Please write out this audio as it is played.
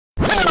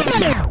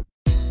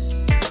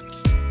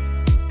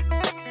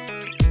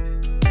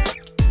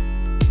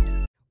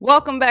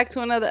Welcome back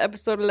to another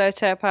episode of Let's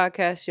Chat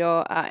Podcast,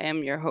 y'all. I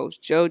am your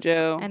host,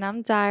 JoJo. And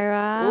I'm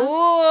Dyra.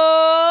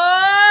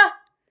 Ooh!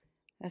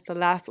 That's the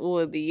last ooh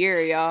of the year,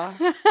 y'all.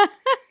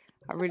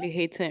 I really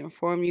hate to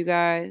inform you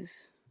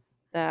guys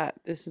that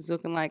this is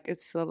looking like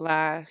it's the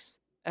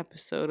last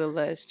episode of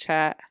Let's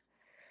Chat.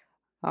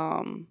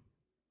 Why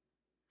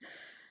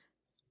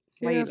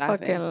You're you a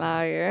laughing? fucking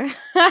liar.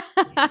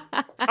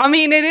 I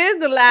mean, it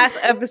is the last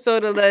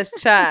episode of Let's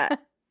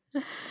Chat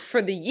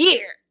for the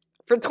year,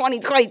 for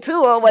 2022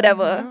 or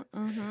whatever.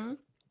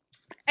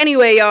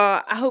 Anyway,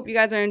 y'all, I hope you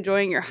guys are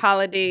enjoying your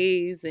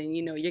holidays and,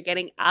 you're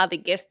getting all the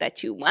gifts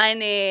that you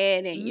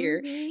wanted and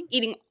you're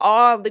eating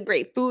all the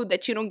great food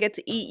that you don't get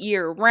to eat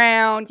year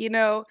round,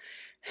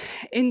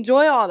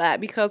 Enjoy all that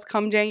because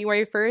come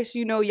January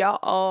 1st, y'all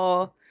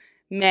all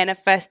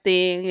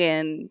manifesting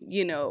and,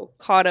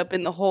 caught up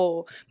in the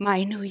whole,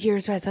 my New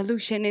Year's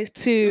resolution is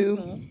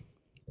to.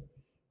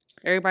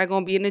 Everybody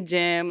gonna be in the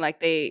gym like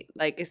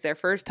it's their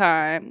first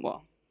time.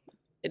 Well,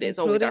 it is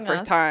always our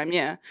first time,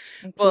 yeah.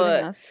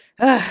 But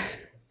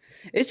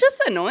it's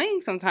just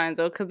annoying sometimes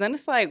though, because then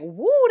it's like,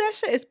 woo, that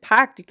shit is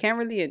packed. You can't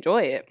really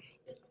enjoy it.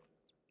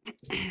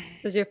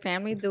 Does your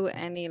family do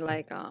any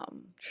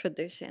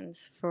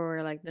traditions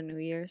for the New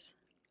Year's?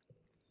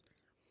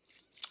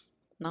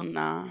 No.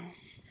 Nah.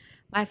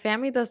 My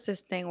family does this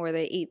thing where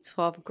they eat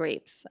 12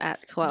 grapes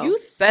at 12. You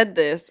said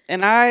this,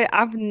 and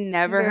I've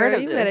never heard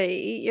of you this. better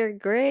eat your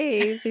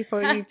grapes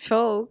before you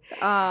choke.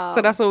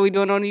 So that's what we're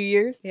doing on New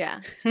Year's? Yeah.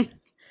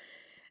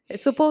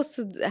 It's supposed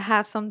to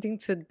have something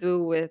to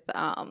do with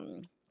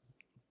 12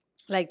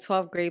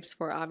 grapes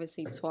for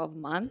obviously 12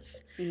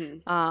 months.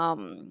 I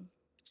don't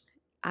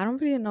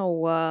really know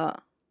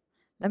what.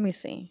 Let me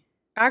see.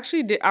 I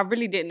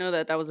really didn't know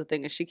that was a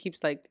thing, and she keeps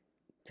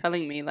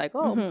telling me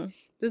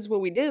this is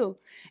what we do.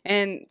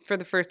 And for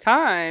the first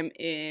time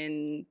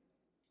in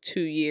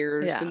 2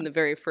 years, in the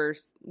very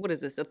first, what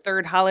is this, the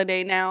third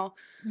holiday now,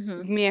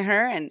 with me and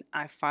her, and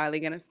I'm finally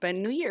going to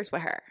spend New Year's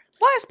with her.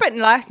 Well, I spent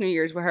last New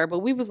Year's with her, but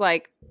we was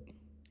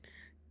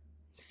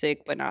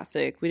sick but not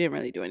sick. We didn't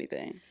really do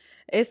anything.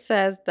 It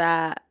says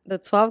that the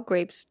 12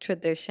 grapes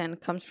tradition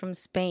comes from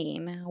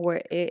Spain,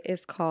 where it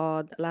is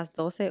called Las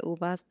 12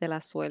 uvas de la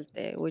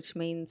suerte, which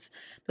means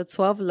the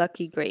 12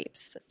 lucky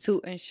grapes, to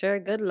ensure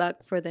good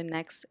luck for the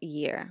next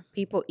year.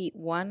 People eat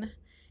one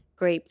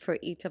grape for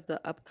each of the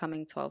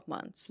upcoming 12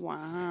 months.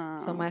 Wow.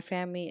 So my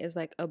family is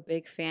a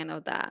big fan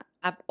of that.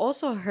 I've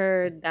also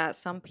heard that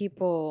some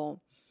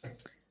people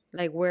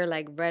wear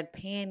red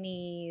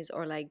panties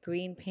or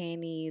green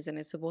panties, and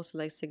it's supposed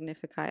to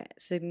signify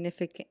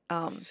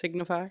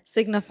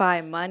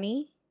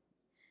money.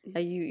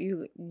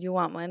 You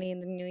want money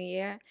in the new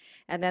year.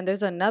 And then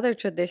there's another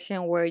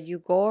tradition where you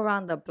go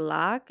around the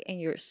block in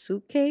your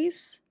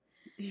suitcase,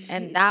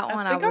 and that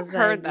one I was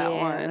heard that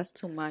one. That's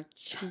too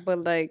much.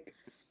 But I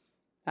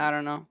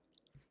don't know.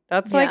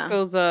 That's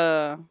those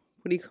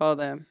what do you call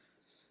them?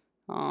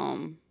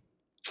 I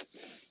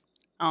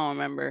don't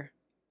remember.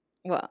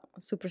 What,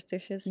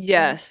 superstitious?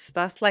 Yes,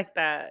 that's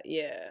that.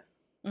 Yeah.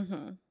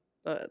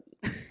 But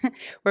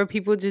where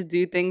people just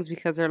do things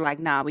because they're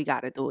like, nah, we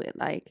gotta do it.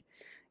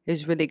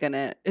 It's really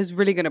gonna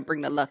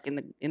bring the luck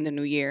in the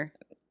new year.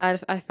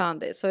 I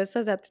found it. So it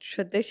says that the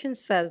tradition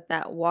says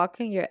that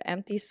walking your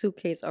empty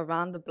suitcase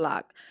around the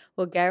block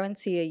will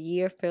guarantee a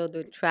year filled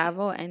with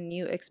travel and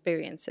new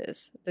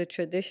experiences. The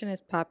tradition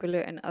is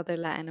popular in other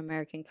Latin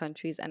American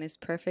countries and is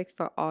perfect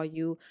for all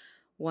you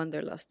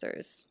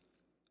wanderlusters.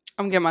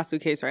 I'm getting my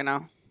suitcase right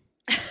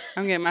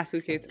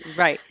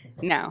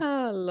now.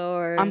 Oh,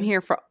 Lord. I'm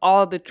here for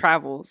all the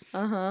travels.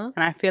 And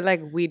I feel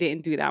like we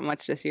didn't do that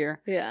much this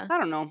year. Yeah. I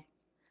don't know.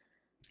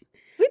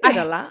 We did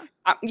a lot.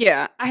 I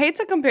hate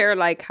to compare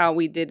how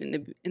we did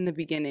in the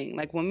beginning.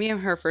 When me and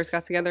her first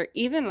got together,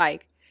 even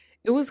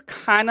it was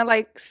kind of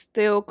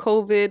still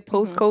COVID,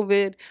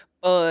 post-COVID.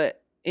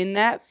 But in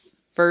that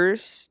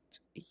first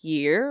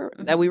year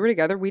that we were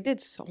together, we did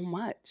so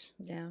much.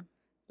 Yeah.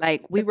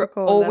 We were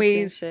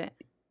always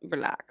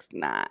relaxed.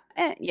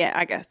 Yeah,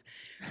 I guess.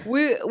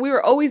 We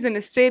were always in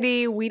the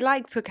city. We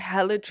took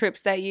hella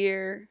trips that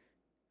year.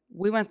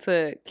 We went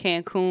to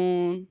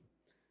Cancun.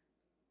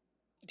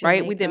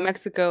 Jamaica. Right? We did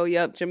Mexico,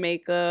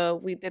 Jamaica.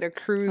 We did a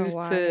cruise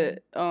to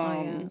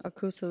a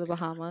cruise to the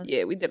Bahamas.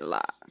 Yeah, we did a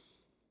lot.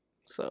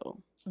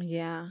 So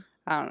yeah.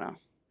 I don't know.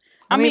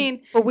 I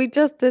mean, but we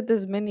just did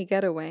this mini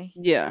getaway.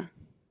 Yeah.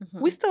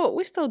 We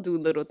still do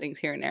little things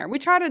here and there. We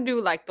try to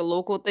do the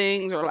local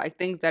things or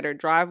things that are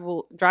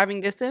driving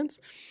distance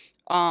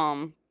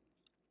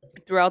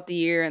throughout the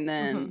year, and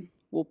then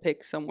we'll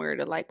pick somewhere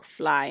to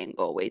fly and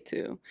go away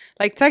to.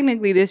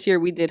 Technically this year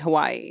we did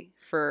Hawaii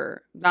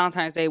for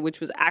Valentine's Day, which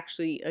was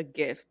actually a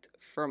gift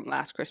from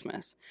last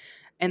Christmas.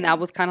 And that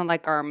was kind of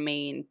our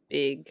main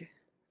big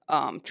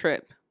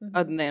trip.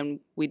 Other than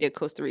we did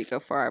Costa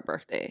Rica for our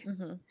birthday.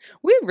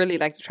 We really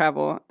like to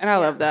travel, and I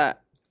love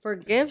that. For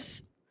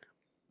gifts,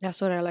 that's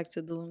what I like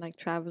to do,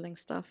 traveling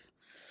stuff.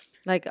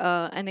 like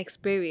an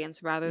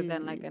experience rather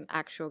than like an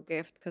actual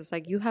gift, because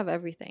like you have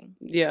everything.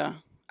 Yeah,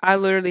 I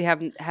literally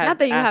haven't had Not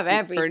that you have for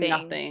everything,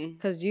 nothing.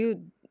 because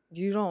you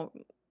don't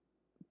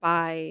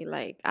buy,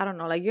 like, I don't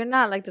know, like you're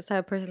not like the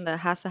type of person that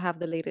has to have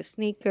the latest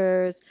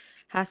sneakers,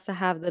 has to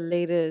have the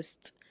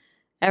latest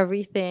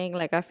everything.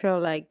 Like I feel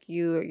like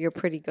you're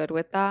pretty good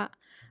with that.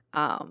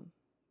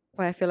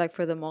 But I feel like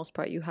for the most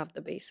part you have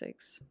the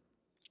basics.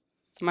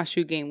 My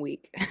shoe game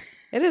weak.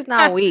 It is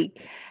not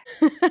weak.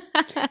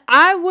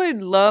 I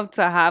would love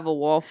to have a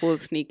wall full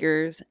of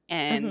sneakers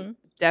and Mhm.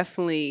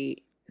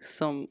 definitely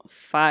some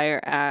fire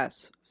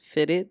ass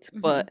fitted,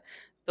 Mhm. but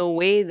the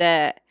way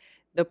that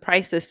the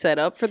price is set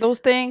up for those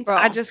things, Bro.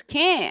 I just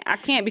can't. I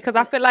can't, because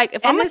I feel like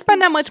if And I'm gonna it's-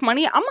 spend that much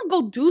money, I'm gonna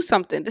go do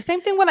something. The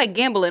same thing with like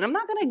gambling. I'm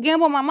not gonna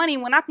gamble my money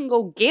when I can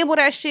go gamble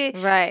that shit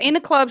Right. in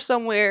a club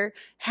somewhere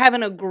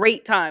having a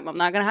great time. I'm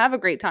not gonna have a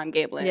great time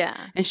gambling. Yeah.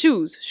 And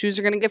shoes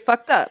are gonna get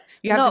fucked up.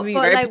 You have to be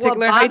but, very like,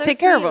 particular how you take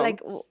care of them.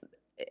 Like,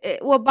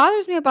 what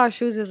bothers me about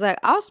shoes is like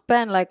I'll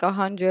spend like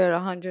 $100,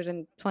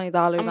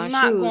 $120 on I'm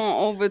not shoes. going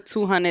over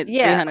 $200,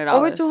 Yeah, $300.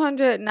 over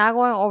 200, not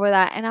going over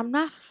that, and I'm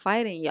not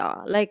fighting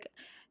y'all. Like,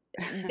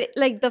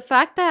 like the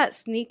fact that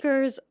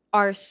sneakers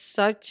are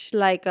such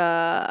like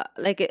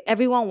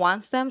everyone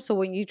wants them, so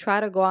when you try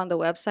to go on the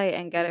website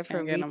and get You it for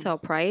can't get 'em. retail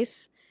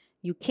price,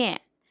 you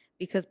can't,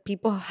 because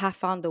people have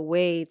found a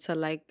way to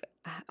like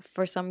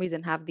for some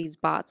reason have these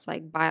bots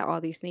like buy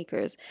all these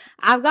sneakers.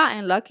 I've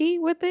gotten lucky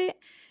with it.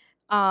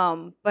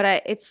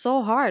 But it's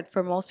so hard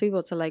for most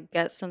people to like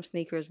get some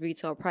sneakers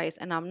retail price,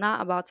 and I'm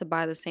not about to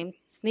buy the same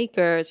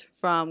sneakers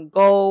from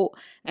Go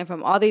and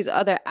from all these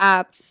other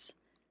apps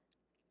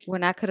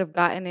when I could have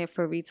gotten it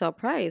for retail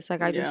price.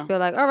 Like I just Yeah. feel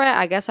like, all right,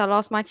 I guess I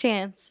lost my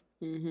chance.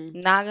 Mm-hmm.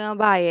 Not gonna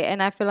buy it,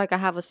 and I feel like I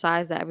have a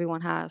size that everyone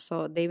has,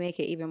 so they make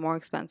it even more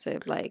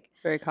expensive. Like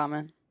Very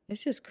common.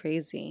 it's just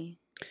crazy.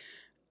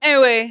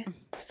 Anyway,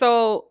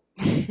 so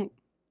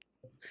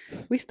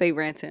we stay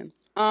ranting.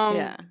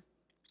 Yeah.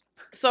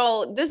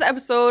 So this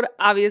episode,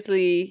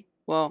 obviously,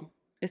 well,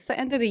 it's the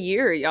end of the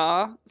year,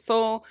 y'all.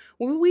 So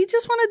we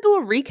just want to do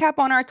a recap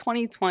on our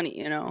 2020,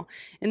 you know.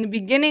 In the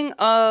beginning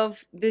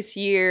of this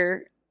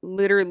year,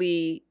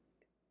 literally,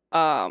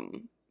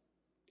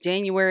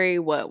 January,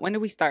 when did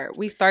we start?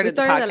 We started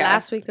the podcast the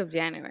last week of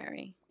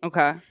January,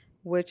 Okay.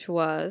 which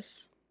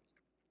was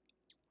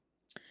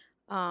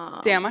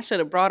Damn, I should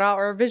have brought out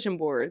our vision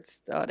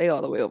boards. Oh, they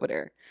all the way over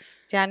there.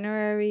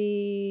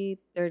 January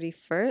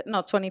 31st.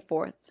 No,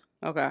 24th.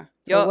 Okay.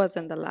 So it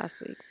wasn't the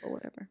last week or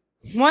whatever.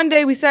 One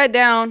day we sat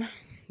down,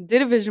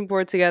 did a vision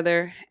board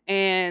together,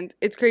 and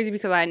it's crazy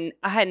because I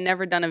had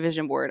never done a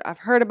vision board. I've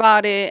heard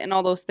about it and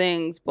all those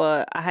things,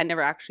 but I had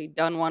never actually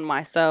done one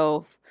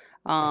myself.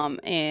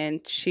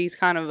 And she's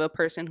kind of a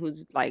person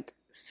who's like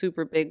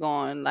super big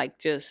on like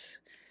just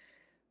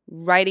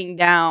writing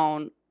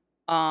down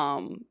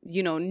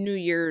New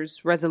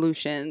Year's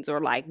resolutions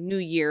or like New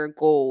Year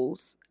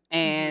goals.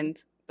 And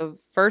the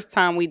first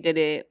time we did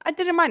it, I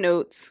did it in my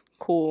notes.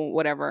 Cool,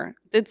 whatever.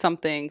 Did some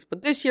things.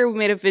 But this year we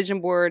made a vision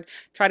board,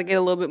 try to get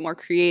a little bit more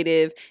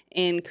creative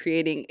in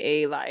creating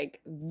a like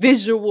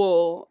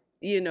visual,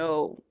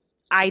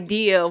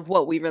 idea of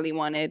what we really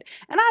wanted.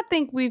 And I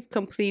think we've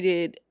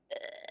completed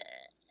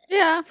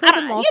for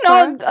the most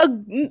part.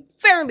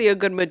 fairly a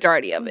good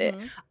majority of it.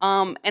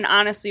 And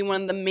honestly,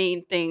 one of the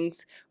main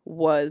things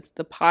was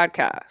the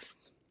podcast.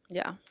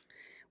 Yeah.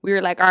 We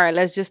were like, all right,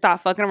 let's just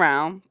stop fucking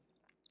around.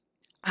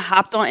 I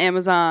hopped on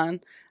Amazon.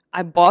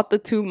 I bought the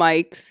 2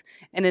 mics.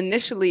 And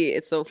initially,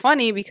 it's so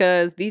funny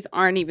because these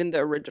aren't even the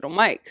original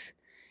mics.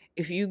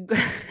 If you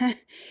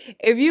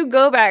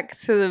go back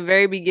to the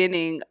very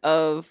beginning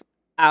of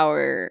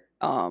our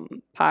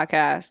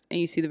podcast and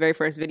you see the very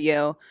first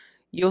video,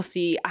 you'll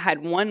see I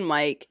had one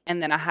mic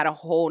and then I had a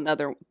whole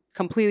nother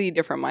completely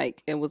different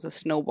mic. It was a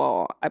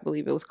Snowball, I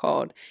believe it was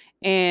called.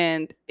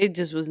 And it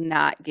just was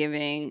not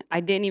giving. I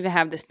didn't even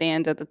have the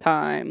stands at the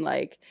time.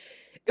 Like,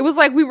 it was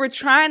like we were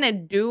trying to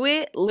do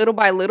it little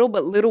by little,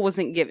 but little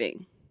wasn't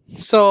giving.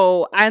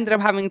 So I ended up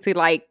having to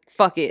like,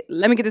 fuck it.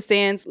 Let me get the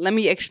stands. Let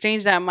me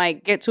exchange that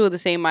mic, get 2 of the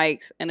same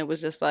mics. And it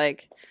was just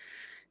like,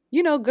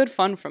 good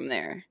fun from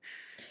there.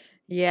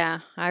 Yeah,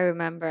 I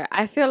remember.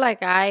 I feel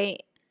like I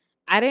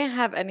didn't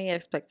have any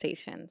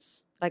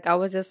expectations. Like I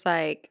was just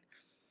like,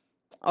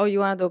 oh, you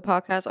want to do a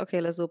podcast?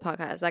 Okay, let's do a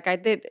podcast. Like I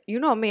did,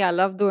 me, I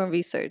love doing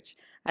research.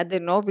 I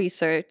did no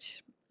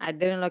research. I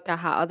didn't look at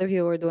how other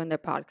people were doing their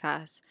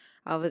podcasts.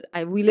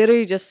 We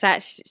literally just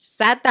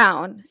sat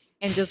down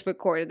and just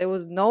recorded. There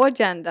was no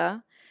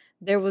agenda.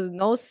 There was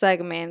no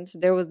segments.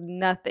 There was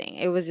nothing.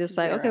 It was just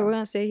like, okay, we're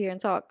going to sit here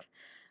and talk.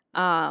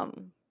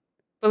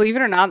 Believe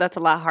it or not, that's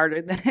a lot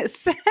harder than it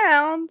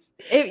sounds.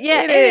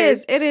 It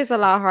is. It is a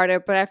lot harder,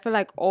 but I feel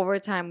like over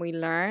time we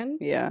learned.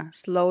 Yeah.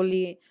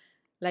 Slowly,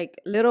 like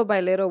little by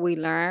little we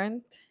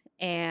learned.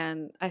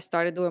 And I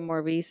started doing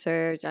more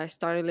research. I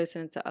started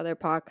listening to other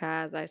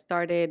podcasts. I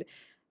started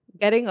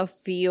getting a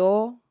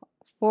feel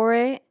for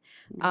it.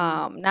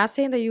 Not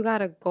saying that you got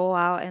to go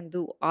out and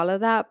do all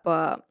of that,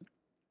 but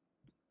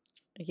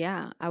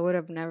yeah, I would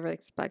have never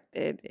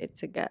expected it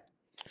to get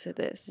to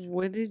this.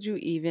 What did you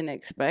even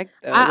expect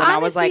though? I When I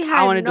was like,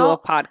 I want to do a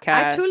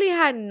podcast. I truly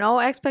had no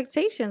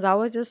expectations. I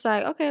was just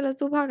like, okay, let's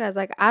do a podcast.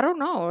 Like, I don't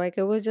know. Like,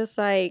 it was just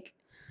like,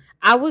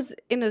 I was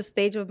in a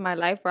stage of my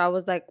life where I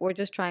was like, we're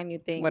just trying new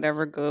things.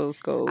 Whatever goes.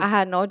 I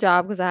had no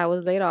job because I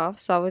was laid off.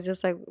 So I was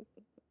just like,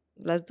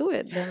 let's do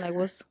it. Then like,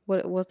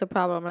 what's the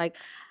problem? Like,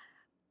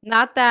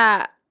 not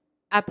that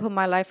I put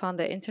my life on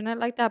the internet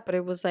like that, but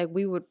it was like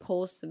we would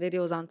post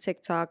videos on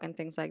TikTok and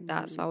things like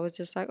that. So I was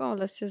just like, oh,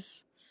 let's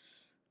just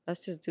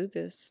do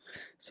this.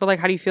 So like,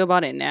 how do you feel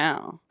about it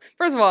now?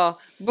 First of all,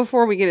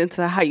 before we get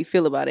into how you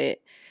feel about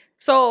it,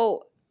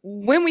 so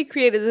when we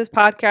created this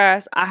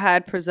podcast, I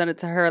had presented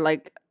to her,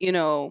 like, you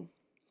know,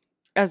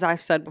 as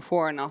I've said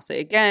before, and I'll say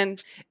again,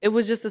 it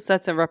was just a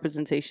sense of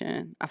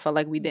representation. I felt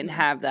like we didn't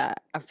have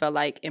that. I felt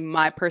like in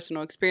my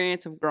personal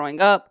experience of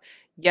growing up,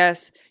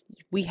 yes,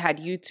 we had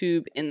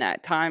YouTube in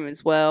that time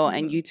as well,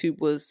 and YouTube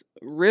was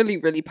really,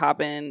 really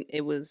popping.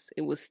 It was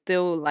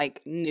still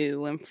like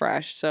new and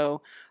fresh.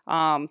 So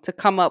to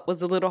come up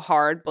was a little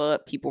hard,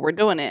 but people were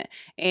doing it.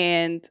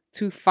 And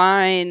to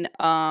find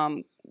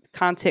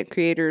content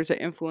creators or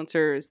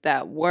influencers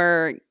that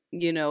were,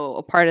 you know,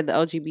 a part of the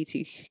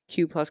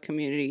LGBTQ plus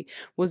community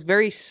was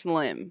very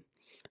slim.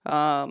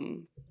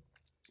 For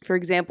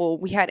example,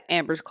 we had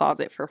Amber's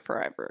Closet for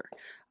forever.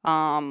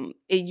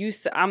 It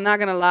used to, I'm not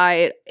gonna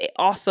lie, it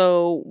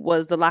also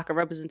was the lack of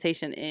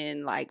representation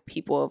in like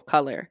people of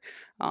color.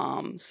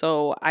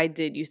 So I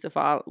did used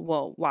to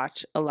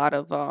watch a lot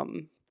of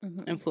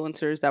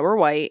influencers that were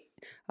white.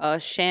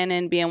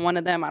 Shannon being one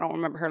of them. I don't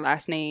remember her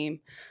last name.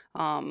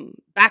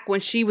 Back when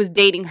she was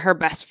dating her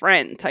best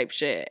friend type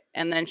shit,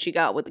 and then she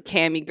got with the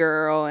Cammy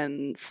girl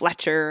and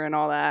Fletcher and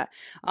all that.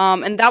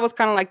 And that was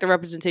kind of like the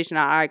representation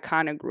I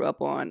kind of grew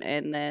up on.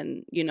 And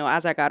then, you know,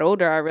 as I got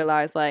older, I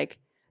realized like,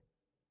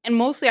 and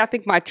mostly I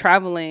think my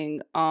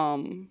traveling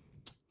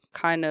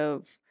kind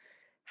of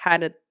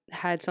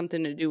had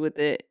something to do with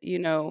it. You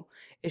know,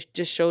 it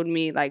just showed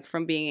me like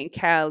from being in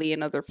Cali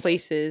and other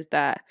places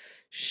that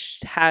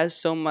has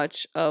so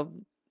much of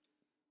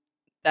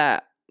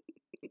that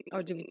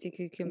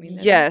LGBTQ community.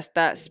 Yes,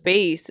 that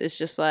space is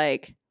just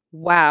like,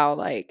 wow,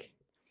 like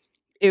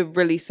it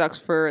really sucks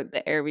for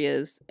the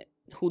areas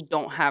who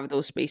don't have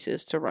those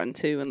spaces to run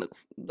to and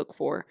look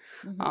for.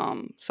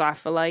 So I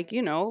feel like,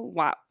 you know,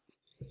 wow,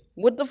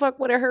 what the fuck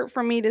would it hurt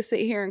for me to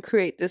sit here and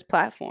create this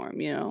platform?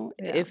 You know,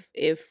 if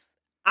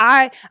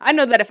I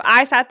know that if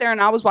I sat there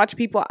and I was watching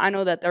people, I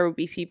know that there would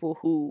be people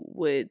who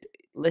would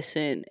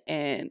listen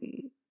and,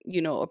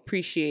 you know,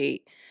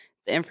 appreciate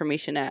the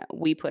information that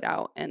we put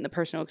out and the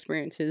personal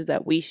experiences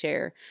that we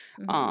share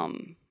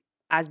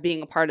as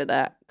being a part of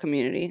that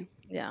community.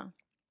 Yeah.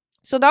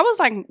 So that was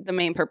like the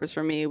main purpose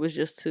for me. It was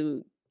just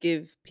to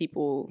give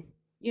people,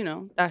 you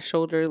know, that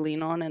shoulder to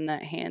lean on and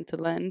that hand to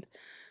lend,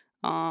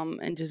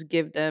 and just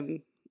give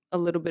them a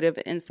little bit of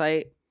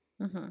insight,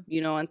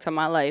 you know, into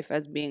my life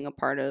as being a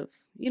part of,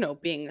 you know,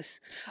 being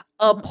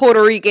a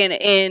Puerto Rican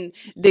in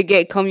the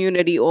gay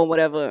community or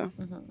whatever.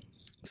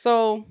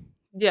 So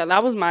yeah,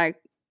 that was my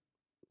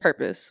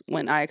purpose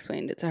when I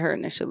explained it to her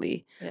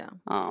initially. Yeah.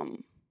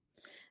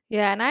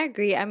 Yeah, and I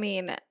agree. I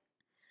mean,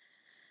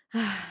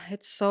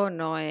 it's so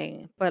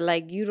annoying, but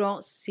like you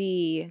don't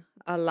see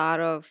a lot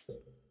of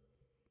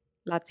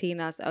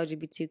Latinas,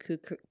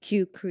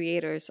 LGBTQ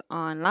creators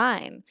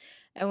online.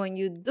 And when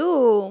you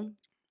do,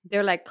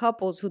 they're like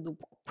couples who do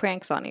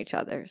pranks on each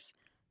other's.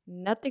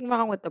 Nothing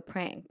wrong with the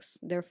pranks.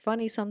 They're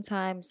funny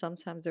sometimes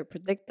they're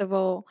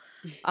predictable.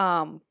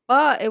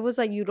 But it was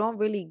like you don't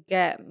really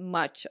get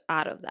much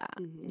out of that.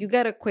 You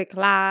get a quick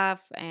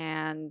laugh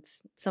and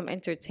some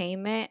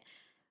entertainment,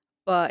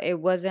 but it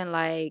wasn't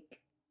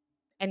like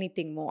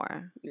anything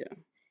more. Yeah.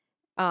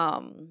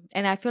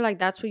 And I feel like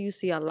that's what you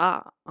see a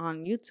lot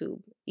on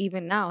YouTube,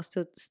 even now,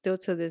 still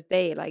to this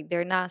day. Like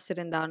they're not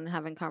sitting down and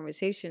having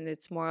conversation.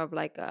 It's more of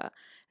like a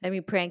let me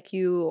prank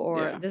you,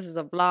 or this is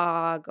a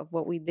vlog of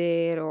what we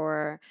did,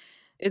 or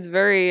it's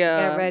very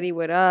get ready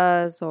with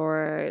us,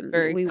 or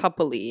very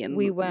coupley and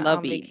we went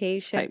on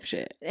vacation type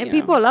shit. And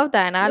people know? Love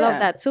that, and I love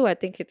that too. I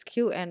think it's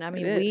cute, and I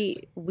mean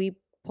we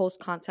post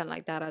content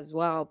like that as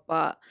well,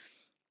 but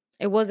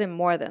it wasn't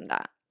more than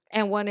that.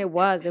 And when it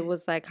was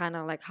like kind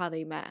of like how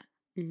they met.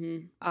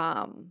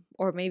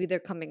 Or maybe their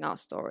coming out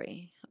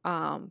story.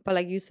 But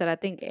like you said, I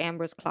think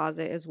Amber's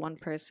Closet is one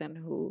person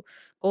who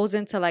goes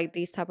into like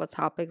these type of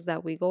topics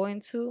that we go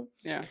into.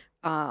 Yeah.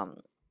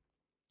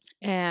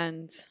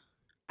 And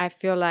I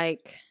feel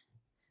like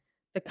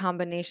the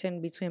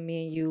combination between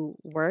me and you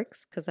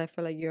works, because I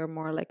feel like you're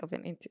more like of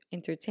an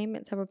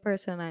entertainment type of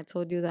person. I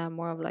told you that I'm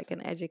more of like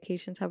an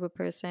education type of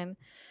person.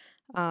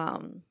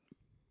 So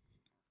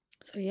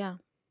yeah.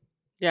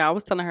 Yeah, I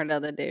was telling her the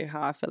other day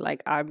how I feel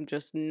like I'm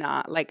just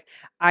not, like,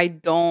 I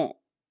don't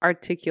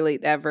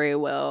articulate that very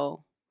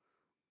well,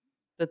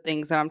 the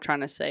things that I'm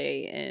trying to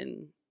say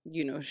and,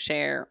 you know,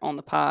 share on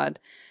the pod.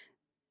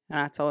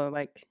 And I told her,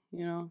 like,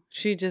 you know,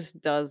 she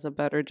just does a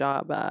better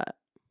job at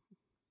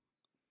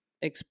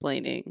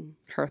explaining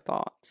her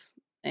thoughts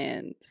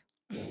and,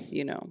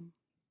 you know,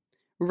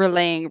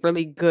 relaying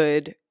really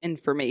good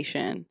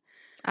information.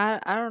 I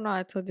don't know.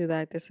 I told you that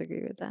I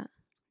disagree with that.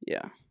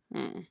 Yeah.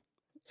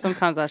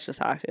 Sometimes that's just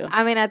how I feel.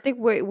 I mean, I think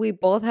we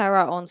both have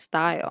our own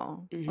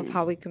style of Mhm.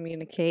 how we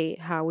communicate,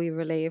 how we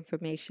relay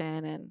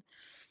information, and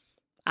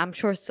I'm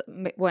sure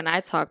when I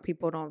talk,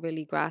 people don't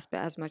really grasp it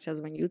as much as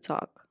when you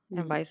talk,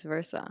 and vice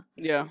versa.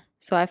 Yeah.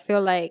 So I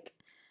feel like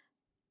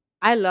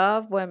I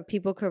love when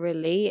people could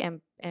relate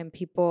and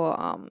people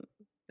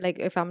like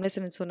if I'm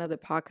listening to another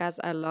podcast,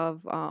 I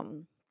love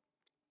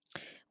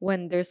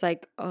when there's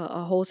like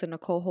a host and a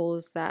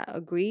co-host that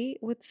agree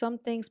with some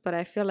things, but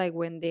I feel like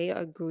when they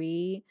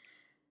agree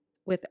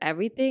with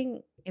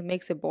everything, it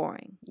makes it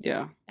boring.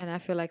 Yeah. And I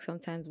feel like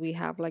sometimes we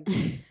have like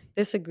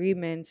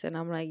disagreements, and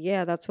I'm like,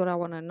 yeah, that's what I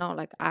want to know.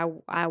 Like I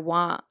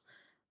want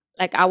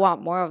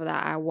more of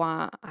that. I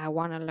want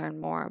to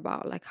learn more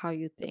about like how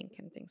you think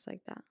and things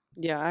like that.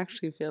 Yeah, I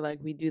actually feel like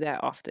we do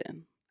that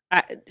often.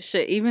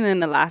 Even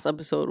in the last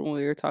episode when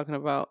we were talking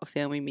about a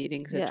family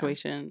meeting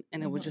situation,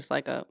 and it was just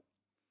like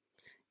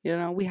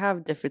we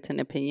have different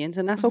opinions,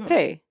 and that's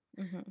okay.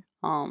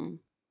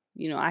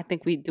 I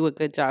think we do a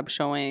good job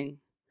showing,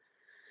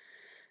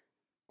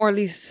 or at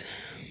least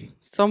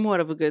somewhat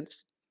of a good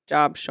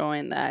job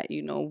showing that,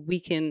 we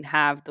can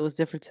have those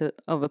differences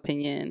of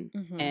opinion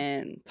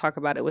and talk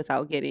about it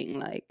without getting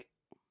like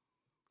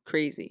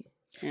crazy,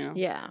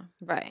 Yeah,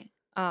 right.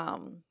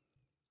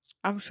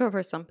 I'm sure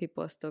for some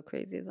people it's still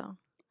crazy though.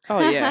 Oh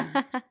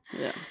yeah.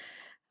 Yeah.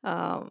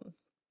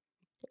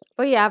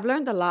 But yeah, I've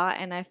learned a lot,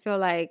 and I feel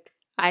like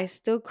I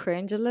still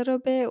cringe a little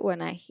bit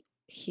when I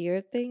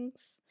hear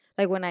things.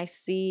 Like when I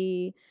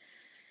see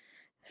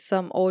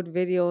some old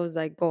videos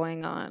like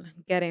going on,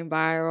 getting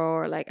viral,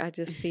 or like I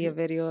just see a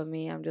video of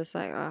me, I'm just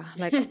like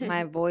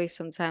my voice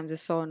sometimes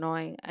is so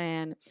annoying.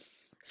 And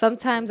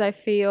sometimes I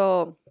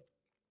feel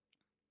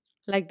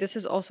like this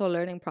is also a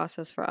learning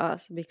process for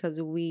us because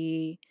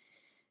we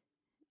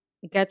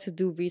get to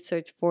do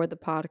research for the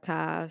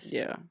podcast.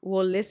 Yeah.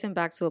 We'll listen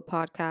back to a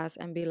podcast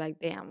and be like,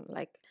 damn,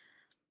 like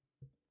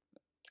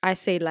I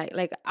say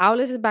like I'll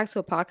listen back to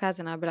a podcast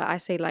and I'll be like, I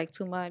say like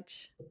too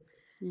much.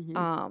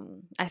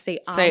 I say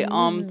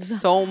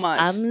so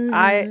much.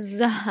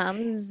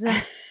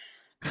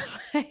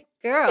 Like,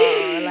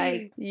 girl,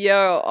 like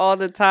yo, all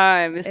the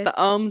time. It's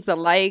the the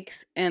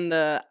likes, and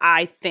the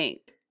I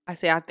think. I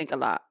say I think a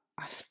lot.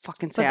 I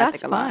fucking say I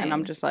think a lot, and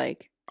I'm just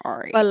like, all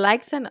right. But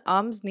likes and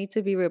need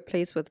to be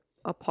replaced with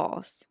a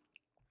pause.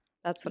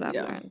 That's what I've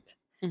learned.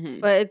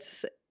 But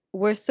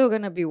we're still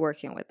gonna be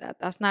working with that.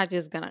 That's not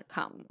just gonna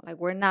come. Like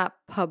we're not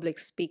public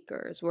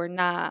speakers. We're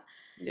not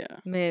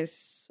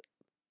Miss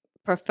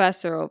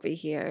Professor over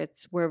here.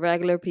 We're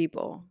regular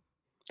people.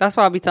 That's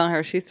why I'll be telling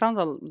her she sounds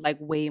like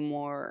way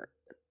more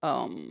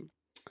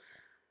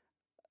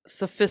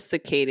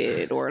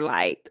sophisticated or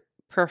like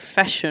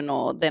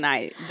professional than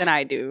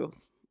I do.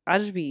 I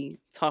just be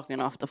talking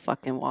off the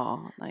fucking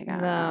wall. Like I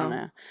don't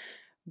know.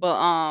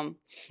 But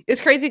it's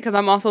crazy because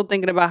I'm also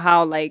thinking about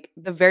how like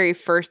the very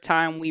first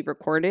time we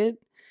recorded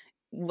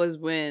was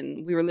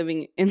when we were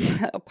living in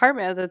the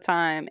apartment at the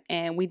time,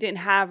 and we didn't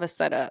have a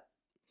setup.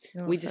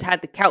 We just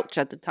had the couch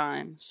at the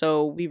time.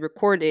 So we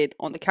recorded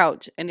on the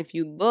couch. And if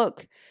you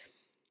look,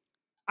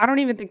 I don't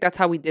even think that's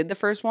how we did the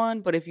first one.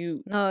 But if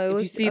you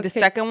see the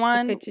second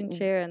one, a kitchen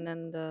chair, and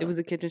then it was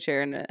a kitchen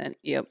chair and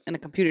a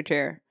computer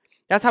chair.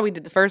 That's how we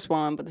did the first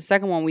one. But the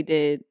second one we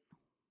did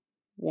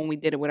when we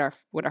did it with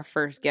our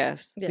first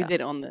guest. We did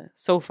it on the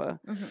sofa.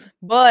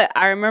 But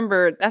I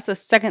remember that's the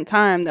second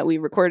time that we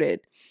recorded.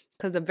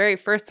 Because the very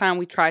first time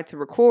we tried to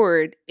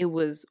record, it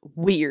was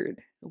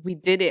weird. We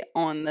did it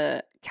on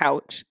the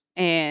couch,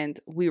 and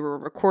we were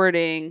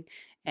recording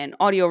and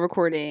audio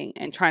recording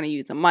and trying to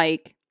use a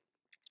mic.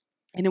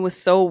 And it was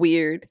so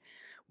weird.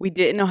 We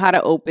didn't know how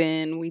to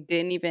open.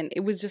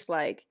 It was just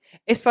like,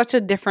 it's such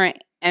a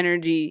different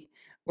energy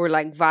or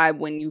like vibe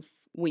when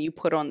you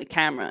put on the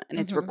camera and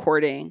it's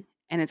recording,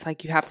 and it's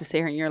like you have to sit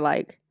here and you're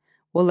like,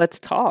 well, let's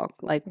talk.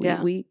 Like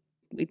we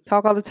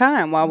talk all the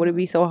time. Why would it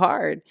be so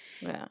hard?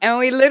 Yeah. And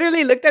we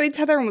literally looked at each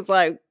other and was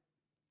like,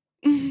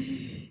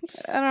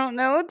 I don't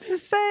know what to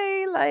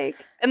say. Like,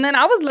 and then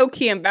I was low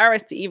key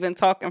embarrassed to even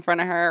talk in front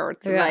of her or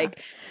to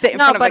like sit in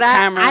front of a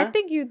camera. I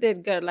think you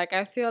did good. Like,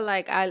 I feel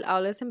like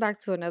I'll listen back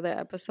to another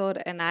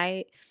episode, and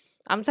I'm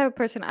the type of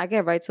person, I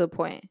get right to the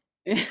point.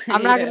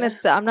 I'm not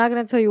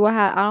gonna tell you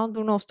I don't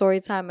do no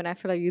story time, and I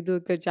feel like you do a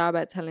good job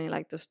at telling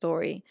like the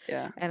story.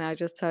 Yeah. And I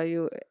just tell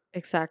you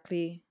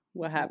exactly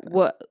what happened,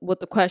 what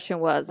the question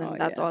was, and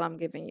that's all I'm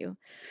giving you.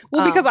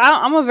 Well, because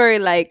I'm a very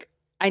like,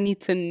 I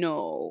need to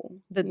know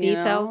the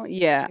details.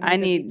 Yeah, I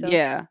need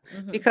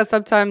because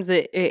sometimes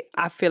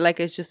I feel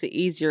like it's just an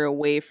easier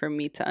way for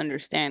me to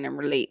understand and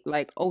relate.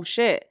 Like, oh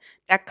shit,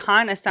 that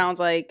kind of sounds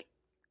like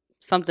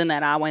something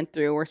that I went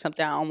through, or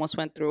something I almost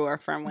went through, or a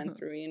friend went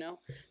through.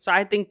 So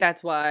I think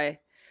that's why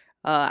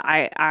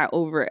I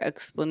over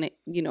explain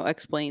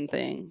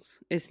things.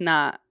 It's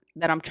not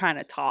that I'm trying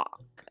to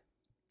talk.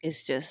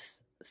 It's just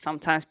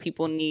sometimes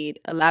people need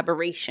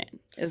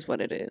elaboration, is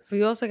what it is. But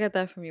you also get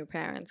that from your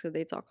parents, because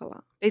they talk a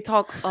lot. They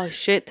talk a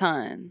shit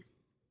ton.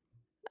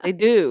 They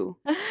do.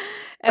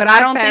 But I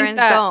don't think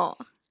that. Don't.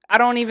 I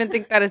don't even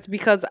think that it's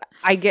because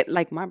I get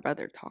like my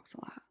brother talks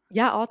a lot.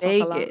 Yeah, I'll talk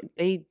a lot.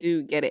 They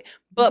do get it.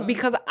 But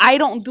because I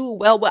don't do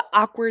well with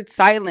awkward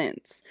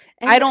silence.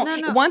 And I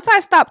don't. No. Once I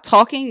stop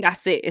talking,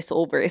 that's it. It's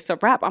over. It's a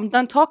wrap. I'm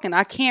done talking.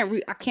 I can't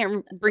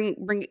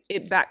bring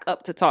it back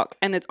up to talk.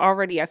 And it's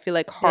already, I feel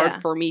like,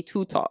 hard for me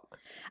to talk.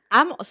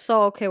 I'm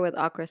so okay with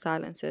awkward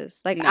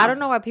silences. Like, I don't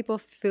know why people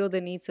feel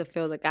the need to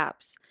fill the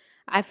gaps.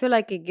 I feel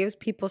like it gives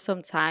people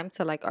some time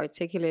to like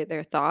articulate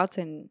their thoughts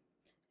and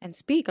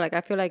speak. Like,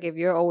 I feel like if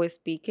you're always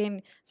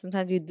speaking,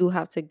 sometimes you do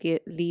have to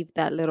leave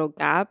that little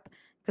gap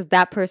because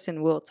that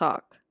person will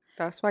talk.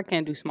 That's why I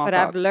can't do small talk.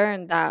 But I've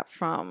learned that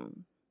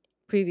from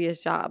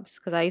previous jobs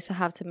because I used to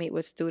have to meet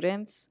with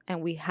students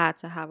and we had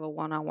to have a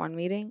one-on-one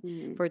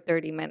meeting for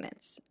 30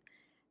 minutes.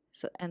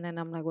 So, and then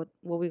I'm like, what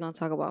are we going to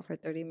talk about for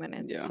 30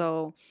 minutes? Yeah.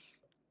 So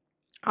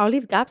I'll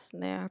leave gaps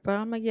in there. But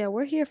I'm like, yeah,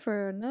 we're here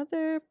for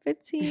another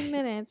 15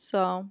 minutes.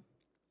 So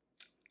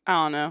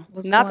I don't know.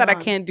 Not that I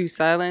can't do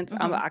silence.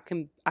 I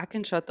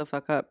can shut the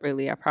fuck up.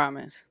 Really, I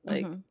promise.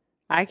 Like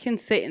I can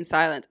sit in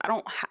silence. I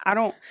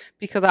don't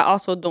because I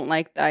also don't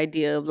like the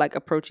idea of like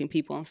approaching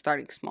people and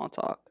starting small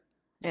talk.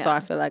 Yeah. So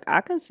I feel like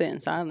I can sit in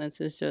silence.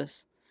 It's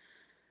just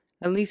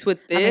at least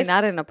with this. I mean,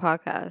 not in a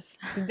podcast.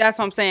 That's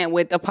what I'm saying.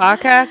 With the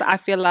podcast, I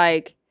feel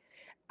like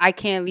I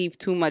can't leave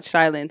too much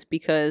silence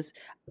because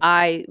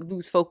I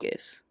lose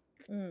focus.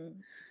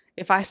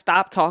 If I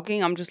stop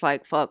talking, I'm just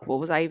like, fuck, what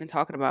was I even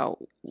talking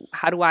about?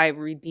 How do I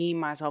redeem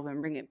myself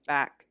and bring it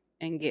back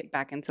and get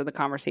back into the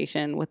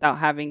conversation without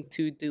having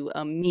to do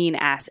a mean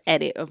ass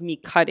edit of me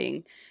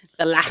cutting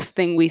the last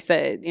thing we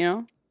said, you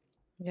know?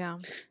 Yeah.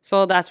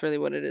 So that's really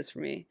what it is for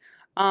me.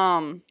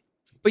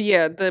 But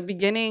yeah, the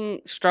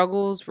beginning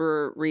struggles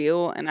were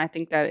real. And I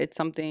think that it's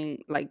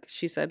something, like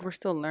she said, we're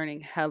still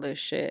learning hella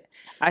shit.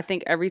 I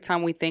think every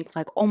time we think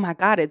like, oh my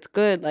God, it's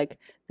good. Like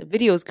the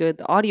video's good.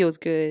 The audio's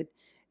good.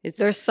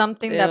 There's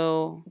something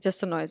that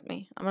just annoys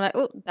me. I'm like,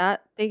 oh,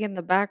 that thing in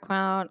the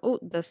background. Oh,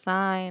 the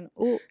sign.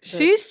 Oh,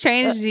 she's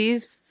changed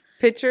these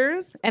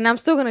pictures, and I'm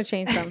still gonna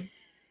change them.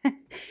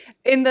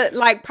 In the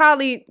like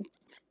probably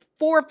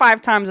 4 or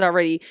 5 times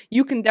already.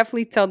 You can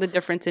definitely tell the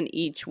difference in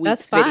each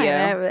week's video.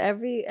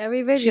 Every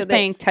video. She's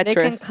playing Tetris. They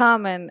can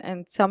come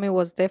and tell me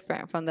what's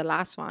different from the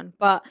last one.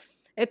 But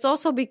it's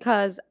also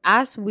because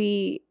as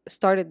we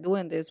started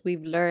doing this,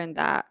 we've learned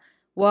that.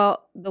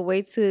 Well, the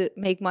way to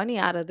make money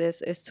out of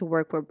this is to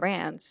work with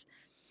brands.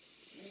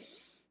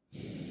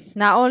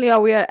 Not only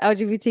are we an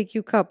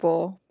LGBTQ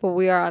couple, but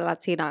we are a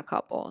Latina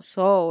couple.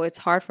 So it's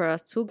hard for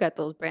us to get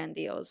those brand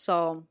deals.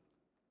 So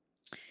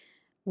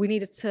we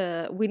need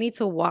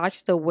to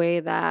watch the way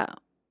that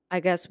I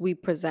guess we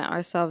present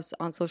ourselves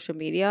on social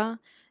media.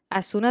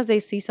 As soon as they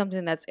see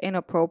something that's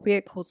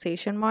inappropriate,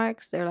 quotation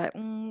marks, they're like,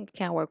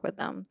 can't work with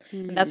them.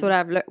 And that's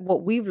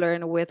what we've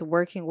learned with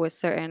working with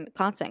certain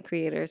content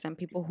creators and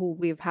people who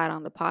we've had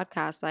on the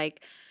podcast.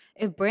 Like,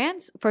 if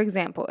brands, for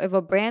example, if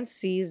a brand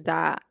sees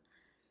that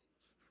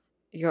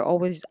you're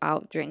always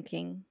out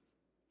drinking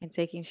and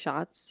taking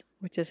shots,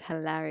 which is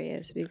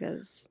hilarious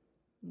because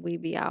we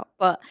be out,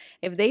 but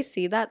if they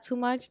see that too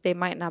much, they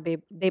might not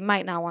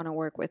want to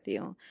work with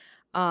you.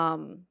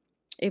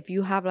 If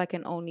you have like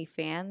an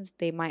OnlyFans,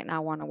 they might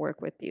not want to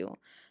work with you.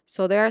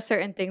 So there are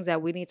certain things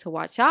that we need to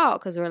watch out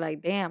because we're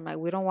like, damn, like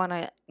we don't want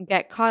to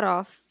get cut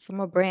off from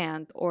a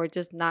brand or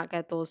just not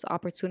get those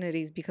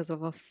opportunities because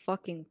of a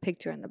fucking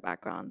picture in the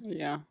background.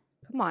 Yeah.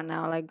 Come on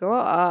now, like grow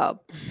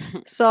up.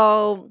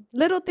 So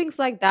little things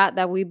like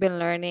that we've been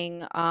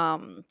learning.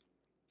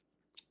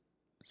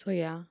 So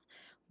yeah.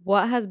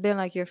 What has been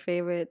like your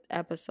favorite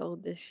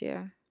episode this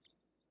year?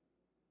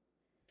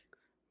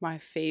 My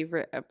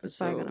favorite episode. It's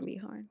probably gonna be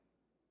hard.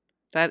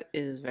 That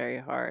is very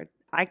hard.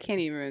 I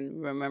can't even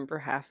remember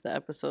half the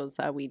episodes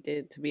that we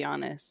did, to be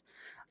honest.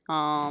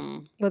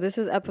 Well, this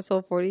is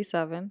episode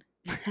 47,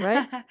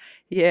 right?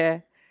 Yeah,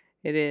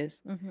 it is.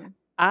 Mm-hmm.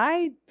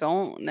 I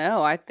don't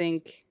know. I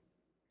think,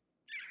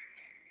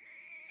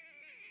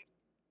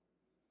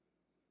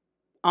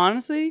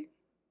 honestly,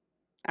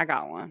 I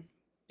got one.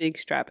 Big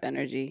Strap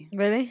Energy.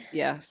 Really?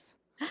 Yes.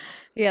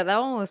 Yeah, that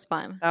one was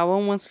fun. That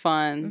one was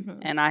fun. Mm-hmm.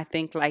 And I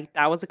think like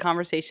that was a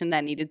conversation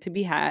that needed to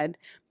be had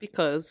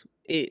because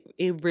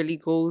it really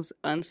goes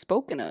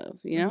unspoken of,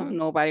 you know? Mm-hmm.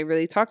 Nobody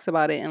really talks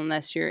about it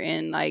unless you're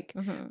in like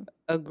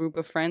a group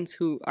of friends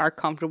who are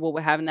comfortable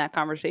with having that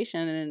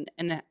conversation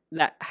and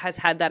that has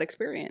had that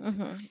experience.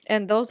 Mm-hmm.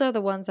 And those are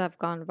the ones that have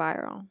gone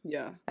viral.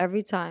 Yeah.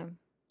 Every time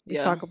we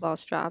talk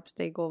about straps,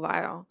 they go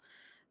viral.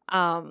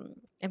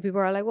 And people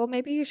are like, well,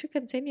 maybe you should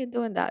continue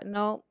doing that.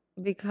 No,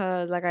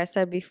 because like I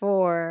said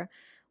before,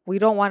 we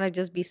don't want to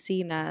just be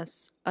seen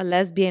as a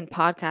lesbian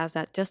podcast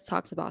that just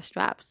talks about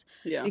straps.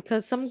 Yeah.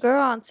 Because some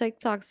girl on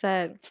TikTok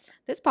said,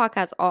 this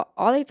podcast,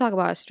 all they talk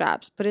about is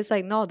straps. But it's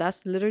like, no,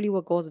 that's literally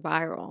what goes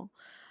viral.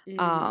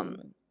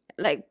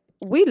 Like,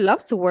 we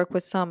love to work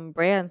with some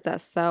brands that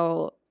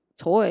sell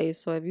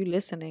toys. So if you're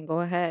listening,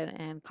 go ahead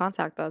and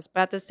contact us.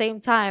 But at the same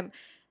time,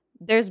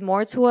 there's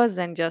more to us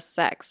than just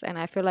sex. And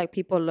I feel like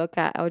people look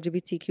at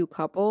LGBTQ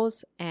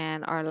couples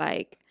and are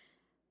like,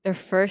 their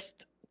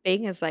first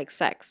thing is like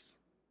sex.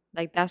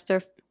 Like that's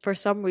their, for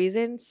some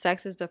reason,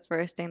 sex is the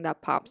first thing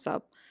that pops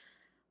up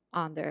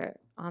on their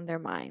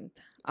mind.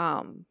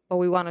 But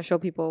we want to show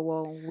people,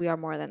 well, we are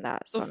more than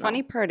that. So The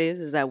funny part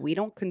is that we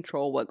don't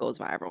control what goes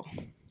viral.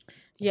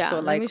 Yeah, So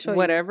let like me show you.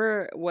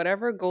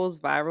 whatever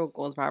goes viral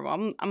goes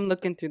viral. I'm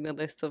looking through the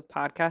list of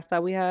podcasts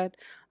that we had,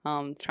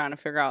 trying to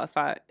figure out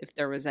if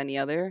there was any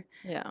other.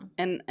 Yeah.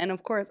 And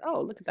of course,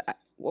 oh, look at that.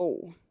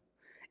 Whoa.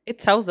 It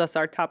tells us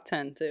our top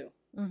 10 too.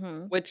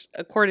 Mm-hmm. Which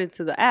according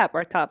to the app,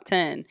 our top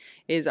 10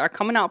 is our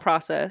coming out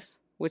process,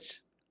 which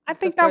I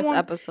think the that first one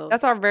episode.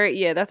 that's our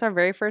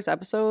very first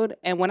episode.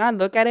 And when I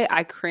look at it,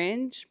 I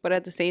cringe, but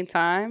at the same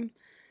time,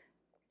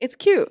 it's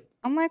cute.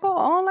 I'm like,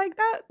 oh, like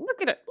that.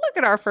 Look at it. Look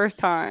at our first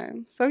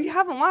time. So if you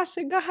haven't watched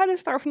it, go ahead and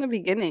start from the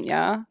beginning,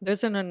 yeah.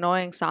 There's an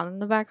annoying sound in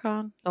the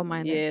background. Don't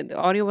mind it. Yeah, the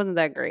audio wasn't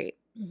that great.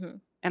 Mm-hmm.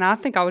 And I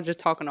think I was just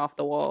talking off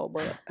the wall,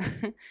 but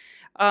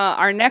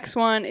our next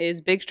one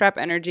is Big Strap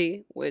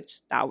Energy,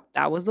 which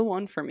that was the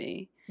one for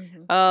me.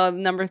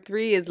 Mm-hmm. Number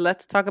 3 is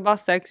Let's Talk About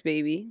Sex,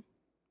 Baby.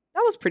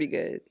 That was pretty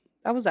good.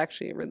 That was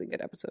actually a really good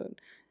episode.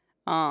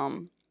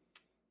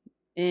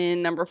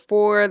 In number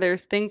 4,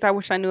 there's Things I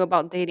Wish I Knew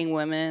About Dating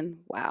Women.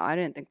 Wow, I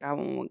didn't think that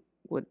one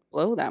would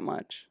blow that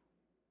much.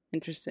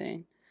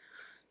 Interesting.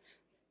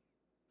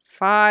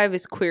 5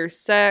 is Queer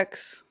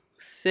Sex.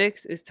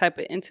 6 is Type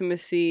of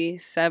Intimacy.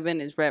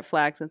 7 is Red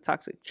Flags and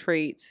Toxic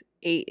Traits.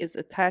 8 is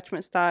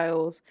Attachment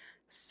Styles.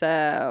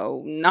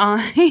 So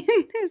 9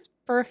 is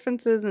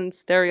Preferences and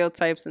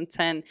Stereotypes. And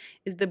 10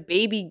 is The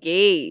Baby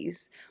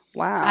Gaze.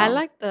 Wow. I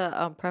like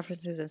the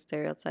preferences and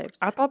stereotypes.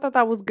 I thought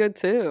that was good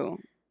too.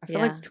 I feel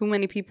Yeah. like too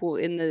many people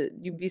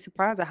you'd be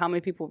surprised at how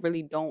many people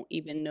really don't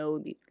even know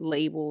the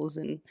labels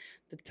and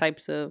the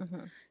types of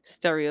Mm-hmm.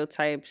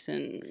 stereotypes.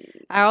 And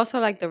I also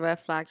like the red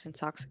flags and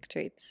toxic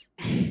traits.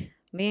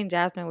 Me and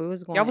Jasmine, we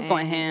was going. Y'all was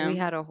going in. ham. We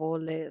had a whole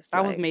list.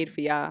 that was made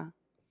for y'all.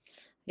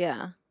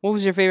 Yeah. What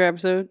was your favorite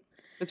episode?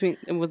 Was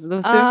it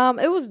those two?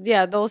 It was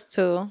those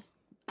two.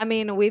 I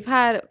mean, we've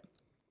had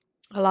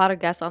a lot of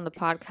guests on the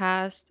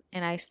podcast,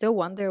 and I still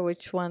wonder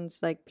which ones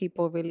like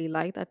people really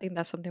liked. I think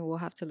that's something we'll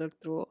have to look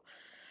through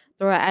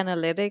our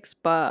analytics.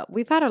 But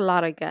we've had a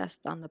lot of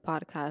guests on the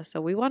podcast,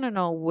 so we want to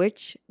know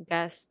which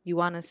guests you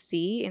want to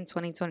see in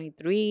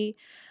 2023.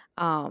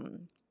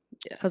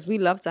 Because we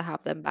love to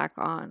have them back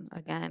on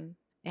again,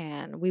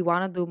 and we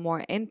want to do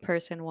more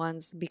in-person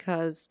ones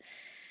because,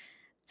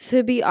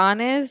 to be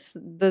honest,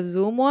 the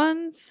Zoom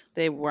ones,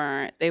 they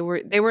were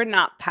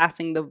not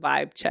passing the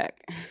vibe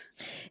check.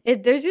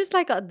 there's just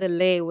like a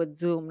delay with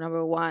Zoom,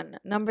 number one.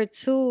 Number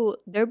two,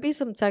 there be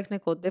some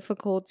technical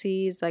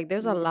difficulties. Like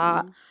there's a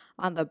lot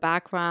on the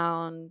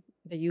background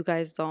that you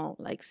guys don't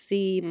like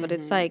see, but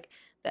it's like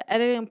the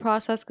editing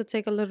process could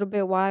take a little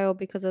bit while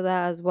because of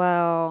that as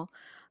well.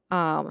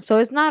 So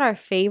it's not our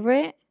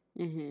favorite.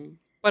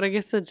 But it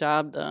gets the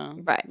job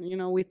done. Right. You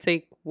know, we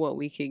take what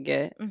we could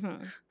get.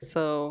 Mm-hmm.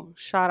 So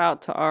shout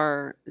out to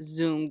our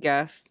Zoom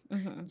guests,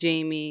 Mm-hmm.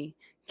 Jamie,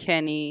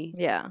 Kenny,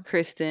 Yeah.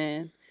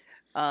 Kristen,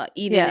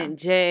 Eden and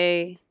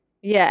Jay.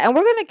 Yeah, and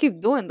we're gonna keep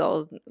doing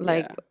those,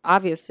 like Yeah.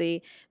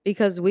 obviously,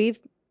 because we've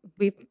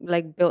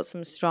like built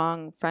some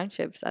strong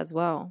friendships as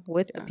well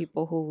with the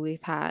people who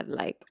we've had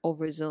like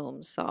over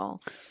Zoom. So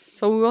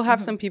we will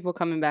have some people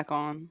coming back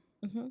on.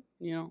 Mhm.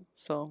 You know,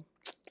 so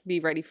be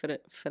ready for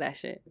that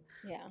shit.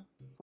 yeah.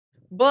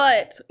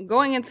 But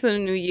going into the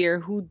new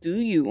year, who do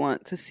you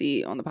want to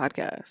see on the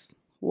podcast?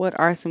 What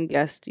are some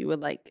guests you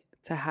would like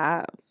to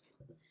have?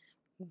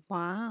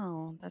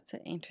 Wow, that's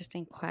an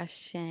interesting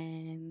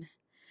question.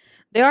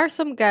 There are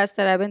some guests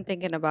that I've been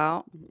thinking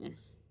about,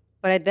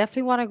 but I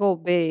definitely want to go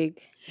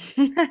big.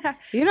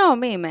 You know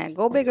me, man.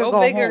 Go big or go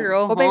big home. or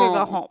go Go big or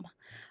go home.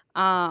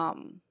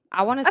 home.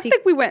 I want to I see.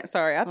 think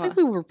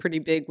we were pretty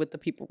big with the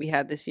people we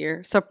had this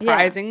year.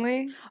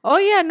 Surprisingly. Oh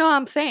yeah, no,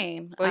 I'm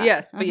saying. But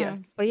yes, but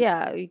yes. But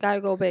yeah, you gotta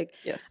go big.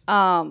 Yes.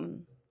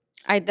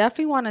 I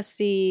definitely want to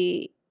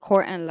see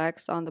Court and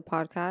Lex on the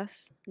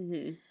podcast.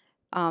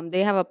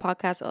 They have a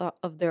podcast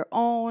of their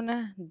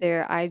own.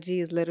 Their IG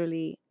is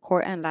literally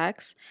Court and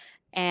Lex.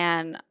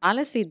 And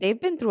honestly, they've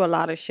been through a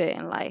lot of shit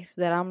in life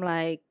that I'm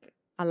like,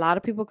 a lot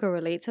of people could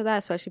relate to that,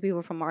 especially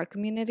people from our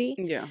community.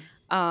 Yeah.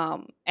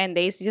 And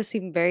they just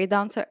seem very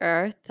down to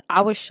earth.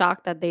 I was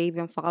shocked that they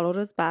even followed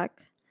us back.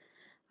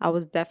 I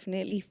was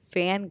definitely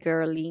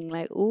fangirling,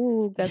 like,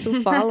 ooh, guess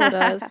who followed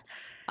us?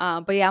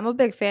 But yeah, I'm a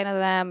big fan of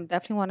them.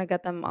 Definitely want to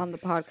get them on the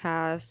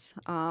podcast.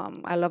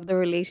 I love their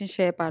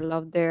relationship. I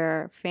love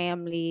their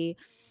family.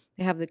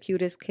 They have the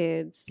cutest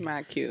kids.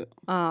 Mad cute.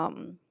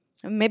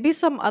 Maybe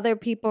some other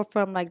people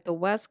from like the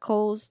West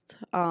Coast.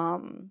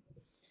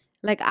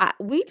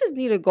 We just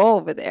need to go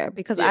over there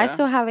because I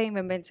still haven't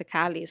even been to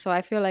Cali. So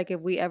I feel like if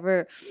we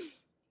ever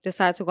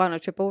decide to go on a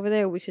trip over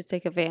there, we should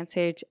take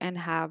advantage and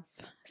have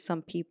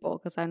some people,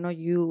 because I know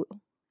you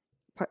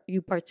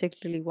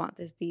particularly want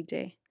this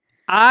DJ.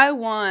 I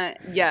want,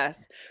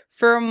 yes,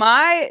 for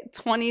my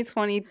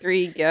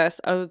 2023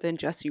 guest, other than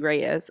Jesse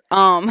Reyes,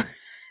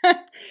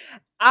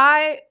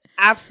 I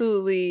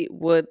absolutely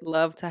would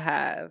love to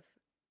have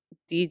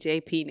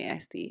DJ P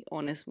Nasty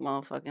on this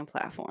motherfucking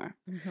platform.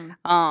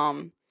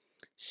 Mm-hmm.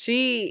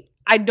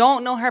 I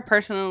don't know her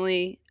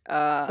personally.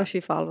 But she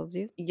follows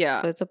you.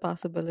 Yeah. So it's a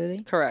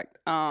possibility. Correct.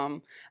 I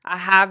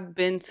have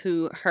been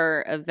to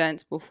her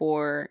events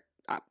before,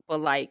 but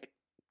like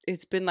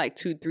it's been like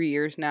 2-3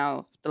 years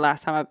now. The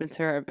last time I've been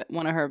to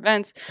one of her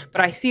events, but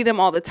I see them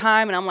all the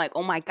time, and I'm like,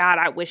 oh my god,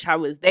 I wish I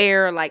was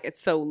there. Like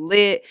it's so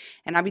lit,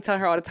 and I be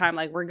telling her all the time,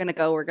 like we're gonna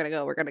go,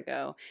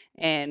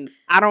 and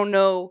I don't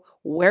know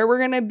where we're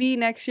gonna be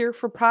next year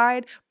for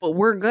Pride, but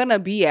we're gonna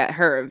be at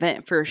her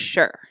event for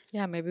sure.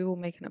 Yeah, maybe we'll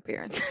make an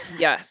appearance.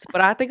 Yes,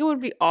 but I think it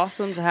would be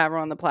awesome to have her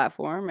on the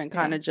platform and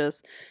kind of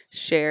just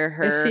share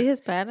her. Is she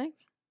Hispanic?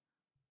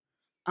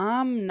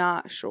 I'm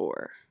not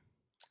sure.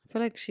 I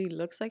feel like she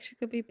looks like she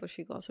could be, but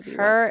she could also be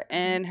her white.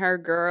 And her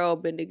girl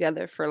been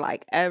together for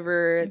like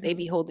ever. They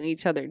be holding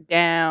each other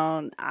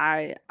down.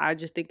 I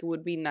just think it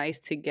would be nice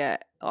to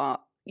get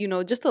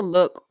just a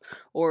look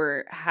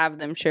or have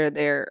them share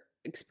their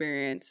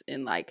experience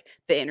in like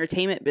the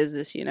entertainment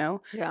business,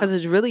 because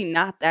it's really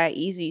not that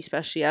easy,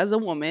 especially as a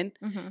woman.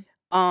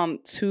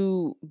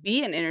 To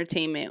be in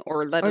entertainment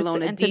or let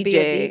alone a DJ. To be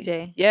a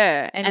DJ.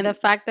 Yeah. And the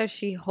fact that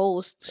she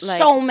hosts like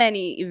so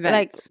many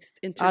events.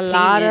 Like a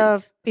lot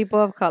of people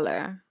of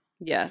color.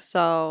 Yes.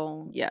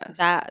 So yes.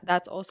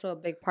 That's also a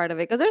big part of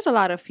it. Because there's a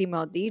lot of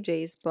female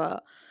DJs,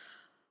 but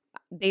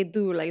they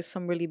do like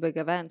some really big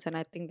events. And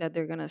I think that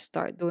they're going to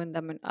start doing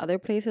them in other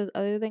places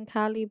other than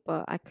Cali.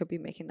 But I could be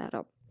making that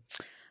up.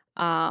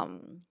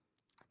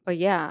 But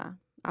yeah,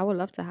 I would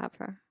love to have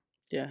her.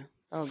 Yeah,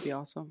 that would be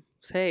awesome.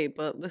 Hey,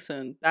 but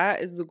listen,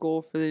 that is the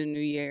goal for the new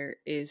year,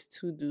 is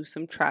to do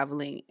some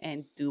traveling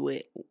and do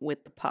it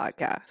with the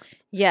podcast.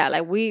 Yeah,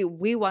 like we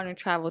want to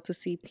travel to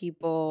see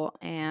people,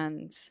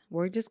 and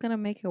we're just gonna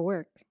make it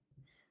work.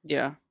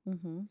 Yeah.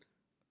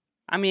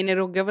 I mean,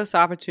 it'll give us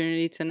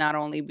opportunity to not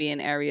only be in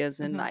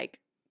areas and like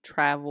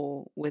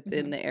travel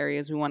within the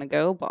areas we want to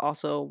go, but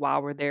also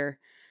while we're there,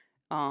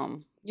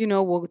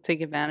 we'll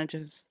take advantage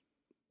of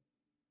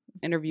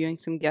interviewing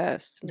some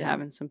guests and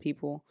having some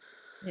people.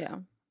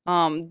 Yeah.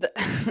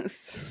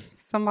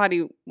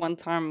 Somebody one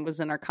time was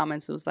in our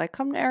comments. It was like,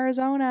 "Come to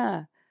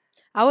Arizona."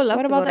 I would love.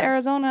 What about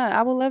Arizona?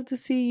 I would love to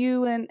see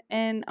you and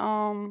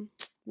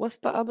what's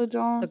the other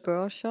John? The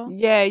Girl Show.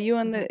 Yeah,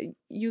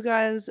 you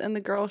guys and the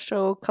Girl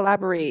Show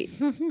collaborate.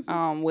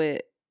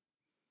 With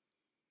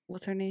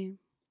what's her name?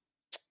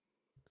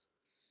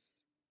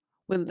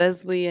 With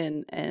Leslie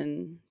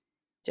and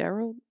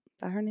Gerald. Is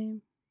that her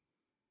name?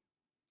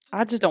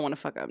 I just don't want to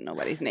fuck up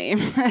nobody's name.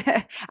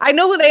 I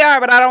know who they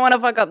are, but I don't want to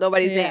fuck up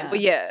nobody's name. But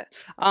yeah,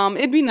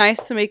 it'd be nice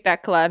to make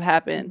that collab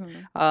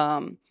happen.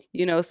 Some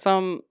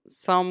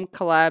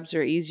collabs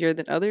are easier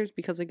than others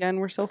because again,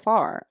 we're so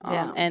far.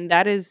 And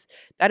that is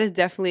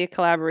definitely a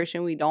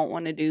collaboration we don't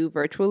want to do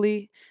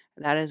virtually.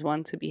 That is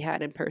one to be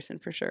had in person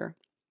for sure.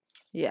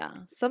 Yeah,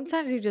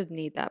 sometimes you just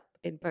need that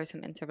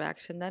in-person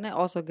interaction. Then it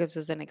also gives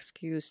us an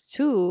excuse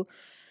to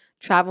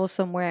travel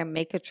somewhere and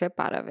make a trip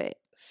out of it.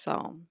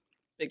 So.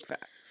 Big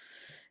facts.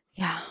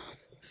 Yeah.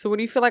 So what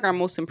do you feel like our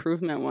most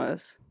improvement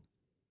was?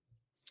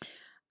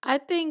 I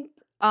think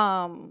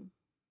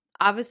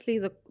obviously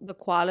the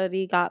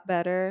quality got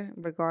better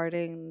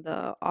regarding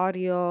the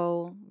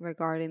audio,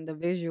 regarding the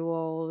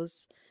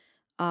visuals.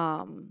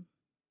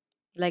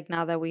 Like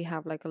now that we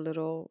have like a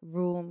little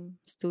room,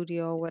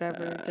 studio,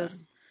 whatever,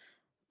 just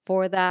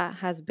for that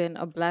has been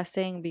a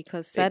blessing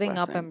because setting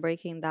up and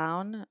breaking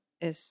down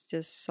is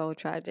just so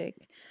tragic.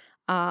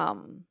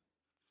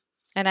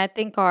 And I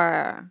think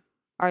our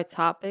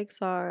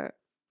topics are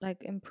like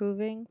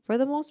improving for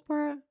the most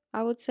part,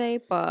 I would say.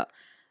 But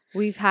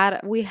we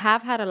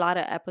have had a lot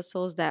of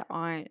episodes that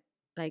aren't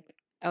like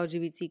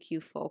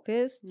LGBTQ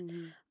focused.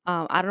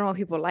 I don't know if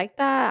people like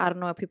that. I don't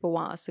know if people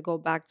want us to go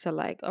back to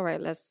like, all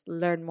right, let's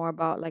learn more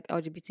about like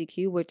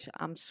LGBTQ, which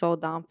I'm so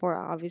down for.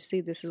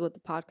 Obviously, this is what the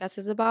podcast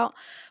is about.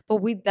 But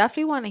we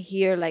definitely want to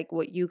hear like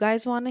what you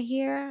guys want to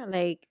hear.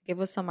 Like,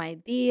 give us some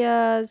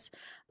ideas.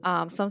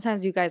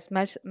 Sometimes you guys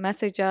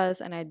message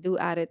us, and I do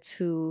add it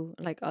to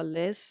like a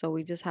list. So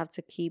we just have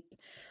to keep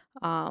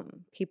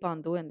on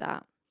doing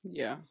that.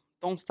 Yeah.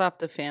 Don't stop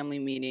the family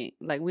meeting.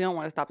 Like, we don't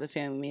want to stop the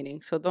family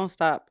meeting. So don't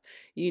stop,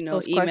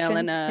 Those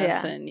emailing questions?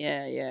 us.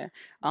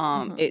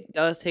 And it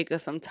does take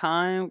us some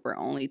time. We're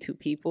only 2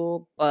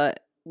 people,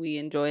 but we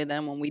enjoy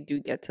them when we do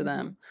get to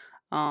them.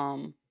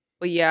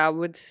 But yeah, I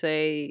would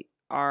say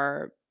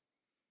our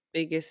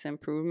biggest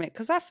improvement,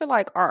 because I feel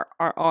like our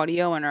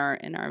audio and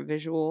our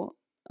visual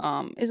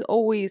is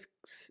always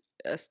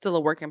still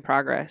a work in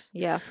progress.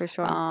 Yeah, for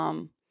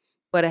sure.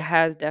 But it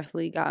has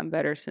definitely gotten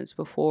better since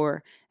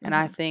before. And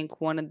I think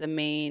one of the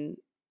main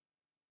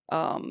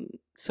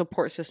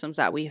support systems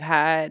that we've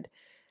had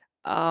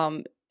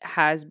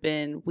has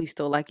been We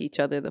Still Like Each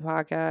Other, the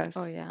podcast.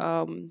 Oh,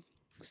 yeah.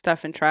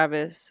 Steph and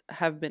Travis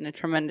have been a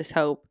tremendous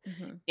help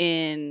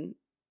in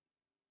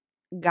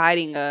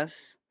guiding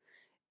us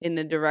in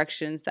the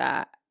directions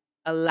that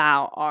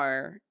allow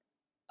our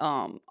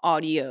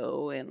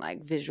audio and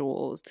like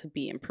visuals to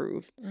be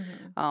improved.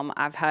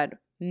 I've had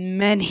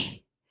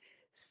many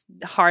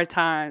hard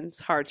times,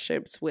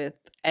 hardships with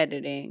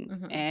editing.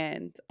 Mhm.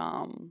 And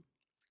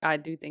I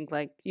do think,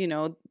 like, you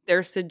know,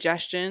 their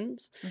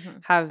suggestions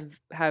Mhm.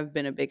 have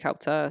been a big help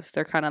to us.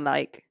 They're kind of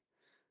like,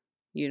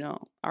 you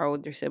know, our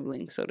older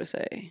siblings, so to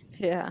say.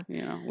 Yeah.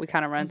 You know, we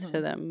kind of run to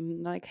Mhm.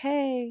 them like,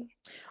 hey.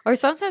 Or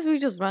sometimes we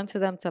just run to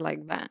them to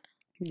like vent.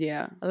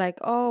 Yeah. Like,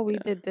 oh, we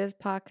Yeah. did this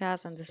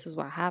podcast and this is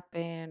what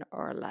happened,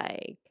 or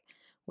like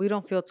we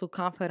don't feel too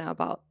confident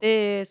about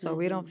this, or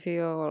we don't Mhm.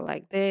 feel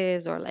like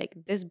this, or like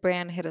this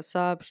brand hit us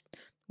up.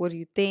 What do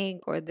you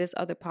think? Or this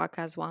other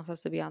podcast wants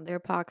us to be on their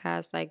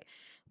podcast. Like,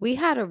 we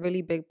had a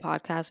really big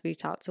podcast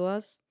reach out to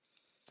us,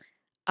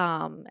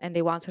 and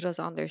they wanted us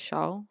on their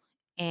show,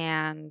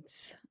 and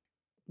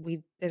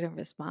we didn't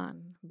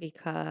respond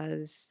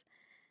because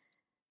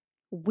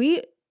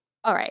we.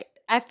 All right,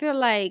 I feel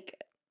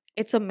like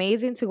it's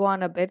amazing to go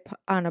on a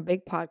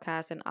big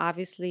podcast and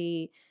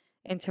obviously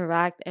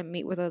interact and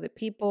meet with other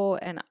people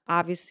and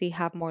obviously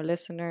have more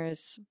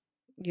listeners,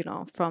 you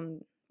know,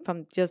 from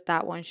just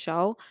that one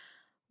show.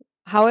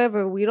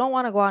 However, we don't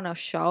want to go on a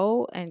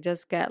show and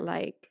just get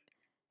like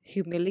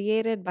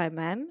humiliated by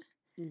men.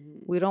 Mhm.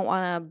 We don't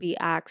want to be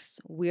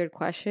asked weird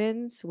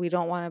questions. We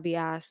don't want to be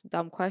asked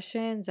dumb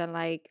questions. And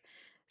like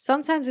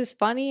sometimes it's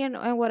funny and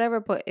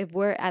whatever, but if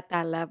we're at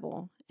that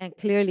level, and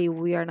clearly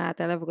we are not at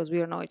that level because we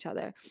don't know each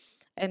other.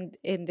 And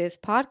in this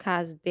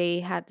podcast, they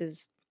had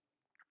this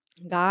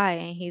guy,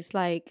 and he's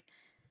like,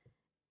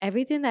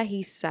 everything that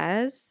he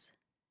says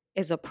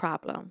is a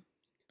problem.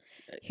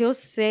 He'll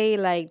say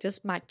like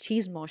just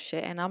machismo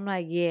shit. And I'm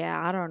like,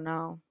 yeah, I don't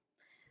know.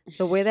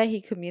 The way that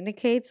he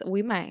communicates,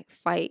 we might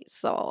fight.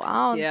 So I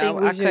don't Yeah, think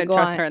we I should couldn't go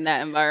trust on. her in that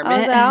I was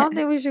environment. like, I don't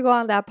think we should go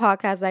on that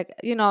podcast. Like,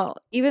 you know,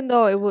 even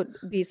though it would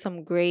be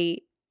some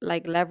great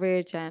like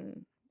leverage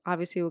and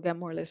obviously we'll get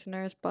more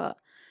listeners, but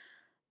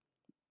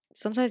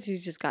sometimes you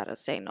just gotta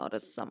say no to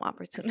some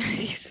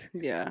opportunities.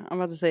 Yeah, I'm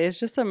about to say it's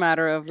just a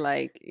matter of,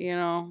 like, you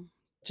know,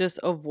 just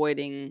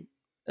avoiding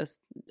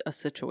a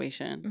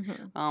situation.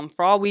 Mm-hmm.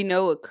 For all we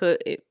know,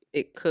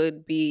 it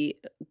could be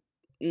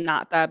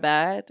not that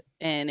bad,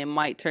 and it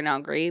might turn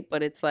out great.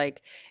 But it's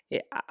like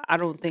I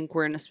don't think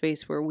we're in a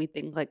space where we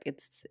think like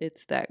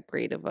it's that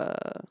great of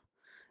a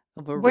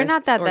We're not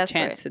risk that or desperate,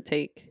 chance to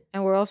take.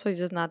 and we're also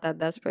just not that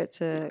desperate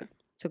Yeah.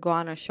 to go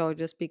on a show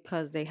just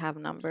because they have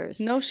numbers.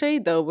 No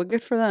shade though, but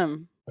good for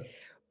them.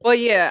 But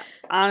yeah,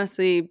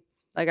 honestly,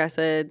 like I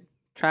said,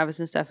 Travis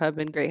and Steph have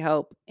been great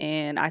help.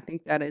 And I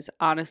think that is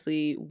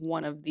honestly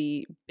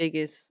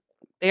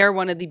they are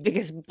one of the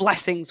biggest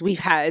blessings we've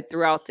had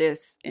throughout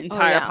this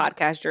entire yeah.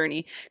 podcast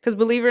journey. Because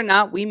believe it or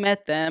not, we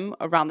met them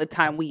around the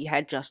time we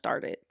had just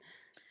started.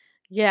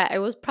 Yeah, it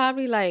was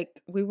probably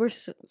like we were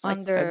It's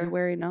under like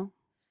February, no?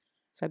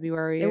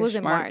 February. It was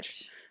in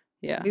March.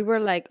 Yeah. We were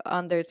like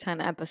under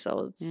 10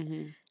 episodes.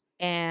 Mm-hmm.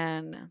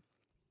 And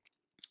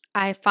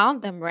I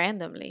found them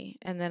randomly.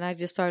 And then I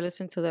just started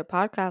listening to their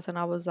podcast and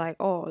I was like,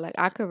 oh, like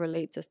I could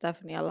relate to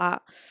Stephanie a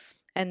lot.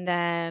 And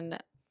then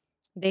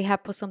they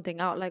had put something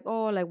out like,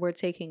 oh, like we're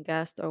taking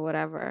guests or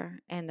whatever.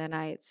 And then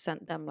I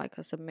sent them like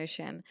a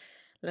submission,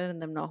 letting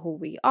them know who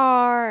we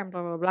are and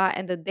blah, blah, blah.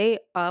 And the day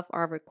of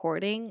our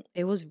recording,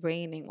 it was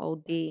raining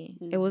OD.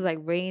 It was like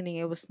raining,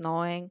 it was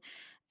snowing.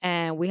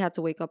 And we had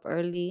to wake up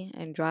early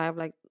and drive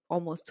like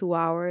almost 2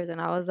 hours.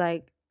 And I was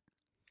like,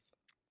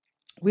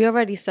 we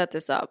already set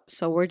this up,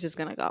 so we're just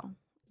gonna go.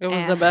 It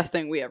was the best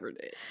thing we ever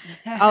did.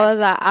 I was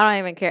like, I don't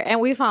even care.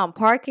 And we found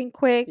parking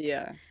quick.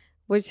 Yeah.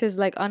 Which is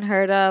like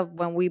unheard of.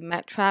 When we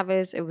met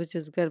Travis, it was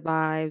just good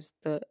vibes.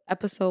 The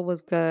episode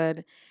was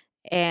good.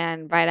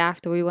 And right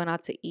after we went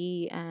out to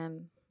eat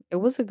and it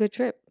was a good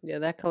trip. Yeah,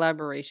 that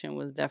collaboration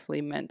was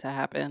definitely meant to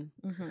happen.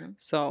 Mm-hmm.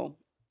 So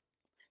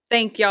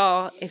thank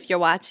y'all if you're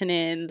watching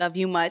in. Love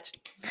you much.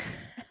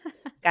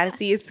 Gotta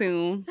see you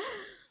soon.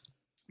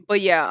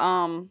 But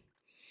yeah,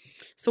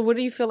 so what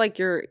do you feel like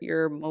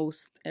your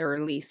most or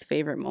least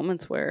favorite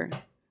moments were?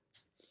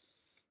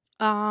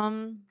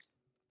 I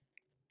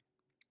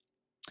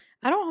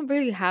don't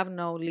really have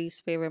no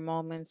least favorite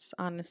moments,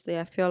 honestly.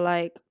 I feel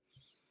like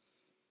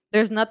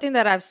there's nothing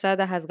that I've said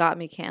that has got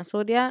me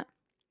canceled yet.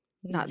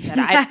 Not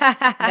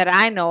that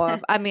I know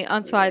of. I mean,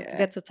 until I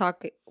get to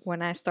talk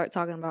when I start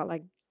talking about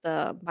like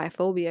the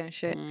biphobia and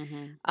shit.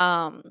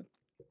 Mm-hmm.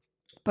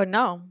 But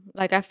no,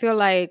 like I feel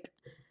like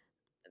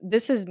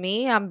this is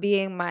me. I'm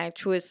being my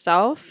truest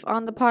self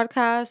on the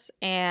podcast,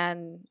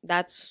 and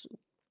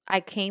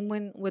I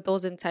came with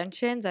those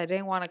intentions. I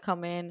didn't want to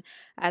come in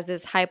as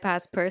this hype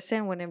ass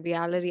person when in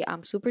reality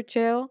I'm super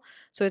chill.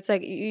 So it's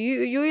like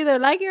you either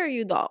like it or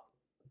you don't,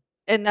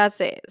 and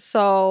that's it.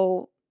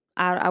 So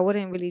I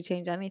wouldn't really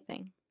change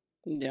anything.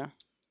 Yeah,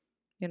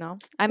 you know.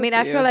 I mean,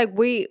 I feel like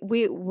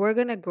we're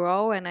gonna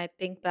grow, and I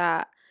think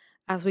that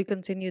as we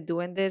continue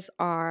doing this,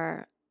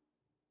 our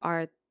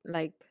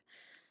like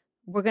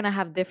we're gonna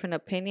have different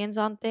opinions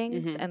on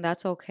things, mm-hmm. and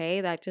that's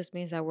okay. That just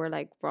means that we're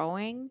like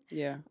growing.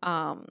 Yeah.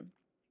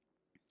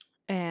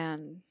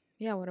 And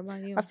yeah, what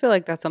about you? I feel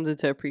like that's something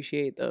to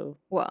appreciate, though.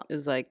 Well,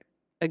 is like,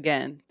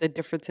 again, the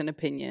difference in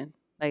opinion.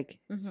 Like,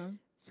 mm-hmm.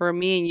 for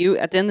me and you,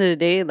 at the end of the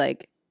day,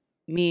 like,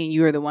 me and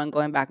you are the one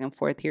going back and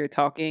forth here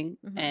talking,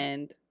 Mhm.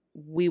 and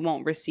we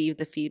won't receive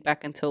the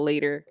feedback until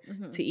later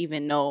Mhm. to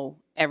even know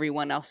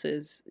everyone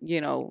else's,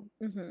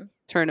 Mhm.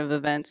 turn of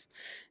events.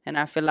 And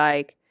I feel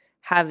like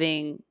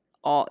having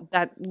all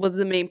that was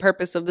the main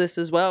purpose of this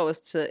as well, is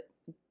to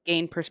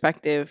gain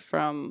perspective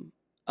from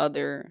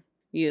other,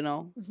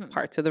 Mhm.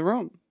 parts of the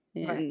room.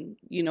 Right. And,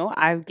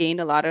 I've gained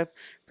a lot of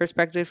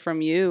perspective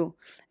from you,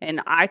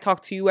 and I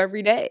talk to you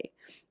every day.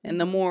 And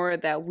the Mhm. more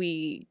that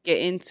we get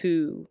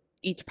into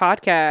each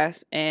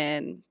podcast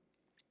and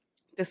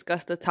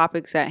discuss the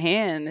topics at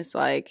hand, it's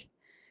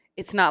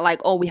not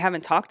like, oh, we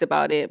haven't talked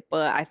about it,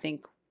 but I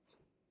think,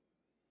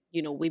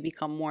 we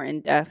become more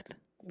in depth,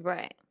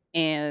 Right.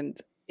 and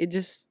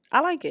I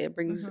like it.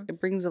 Mhm. It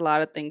brings a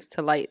lot of things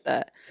to light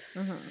that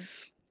Mhm.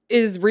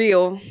 is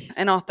real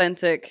and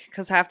authentic,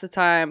 because half the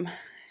time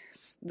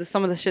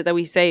some of the shit that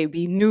we say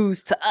be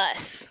news to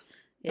us.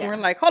 And we're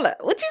Yeah. like, hold up,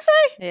 what'd you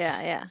say?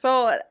 Yeah. Yeah.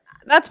 So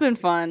that's been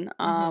fun.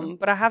 Mhm.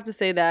 But I have to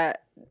say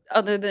that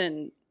other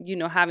than,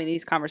 having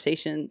these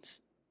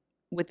conversations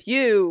with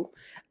you,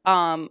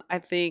 I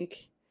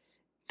think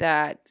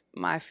that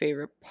my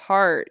favorite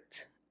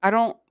part, I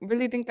don't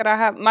really think that I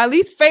have, my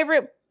least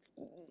favorite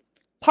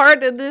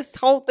part of this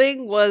whole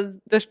thing was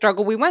the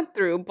struggle we went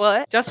through.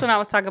 But just when I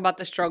was talking about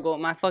the struggle,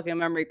 my fucking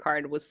memory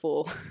card was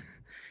full.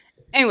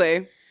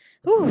 Anyway,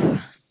 Whew.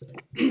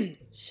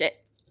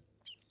 shit.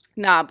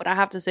 Nah, but I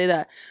have to say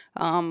that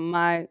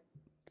my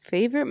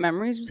favorite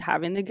memories was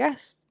having the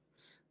guests,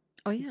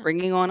 Oh yeah.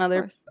 bringing on Of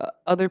course.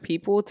 other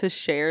people to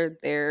share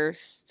their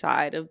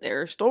side of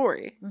their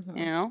story.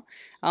 Mhm.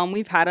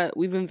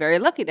 We've been very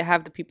lucky to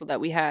have the people that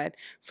we had,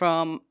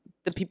 from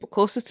the people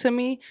closest to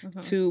me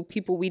Mhm. to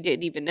people we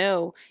didn't even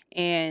know.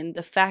 And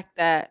the fact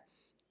that,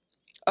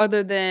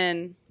 other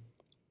than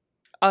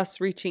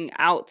us reaching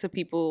out to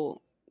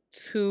people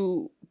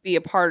to be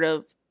a part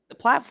of the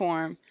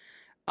platform,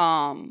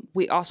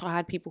 we also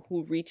had people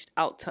who reached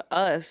out to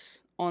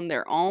us on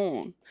their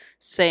own,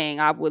 saying,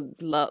 I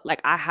would love,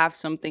 like, I have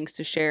some things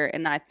to share,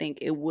 and I think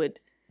it would,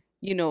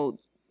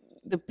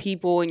 the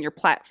people in your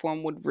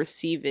platform would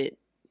receive it,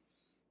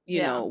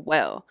 Yeah.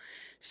 well.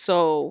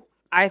 So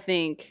I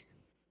think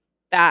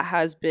that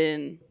has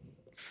been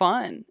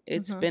fun.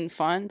 It's Mhm. been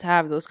fun to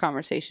have those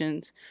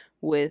conversations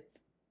with,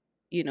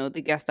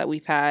 the guests that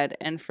we've had,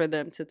 and for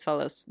them to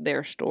tell us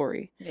their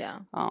story. Yeah.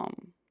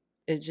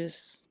 It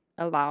just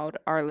allowed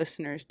our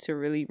listeners to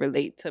really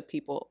relate to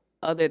people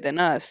other than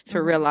us, to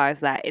Mhm. realize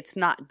that it's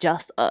not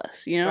just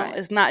us, Right.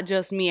 It's not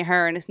just me and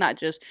her, and it's not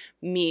just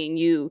me and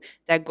you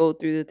that go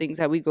through the things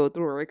that we go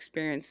through or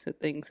experience the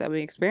things that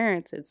we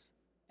experience. It's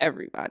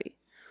everybody.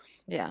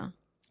 Yeah.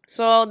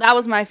 So that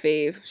was my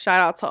fave. Shout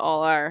out to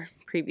all our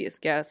previous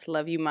guests.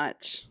 Love you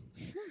much.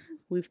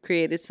 We've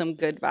created some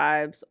good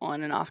vibes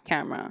on and off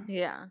camera.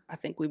 Yeah. I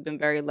think we've been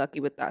very lucky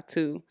with that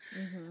too.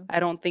 Mhm. I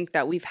don't think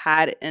that we've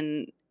had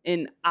an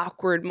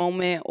awkward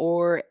moment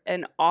or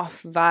an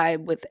off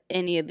vibe with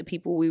any of the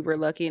people we were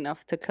lucky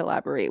enough to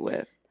collaborate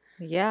with.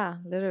 Yeah.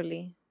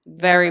 Literally.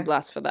 Very Never.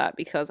 blessed for that,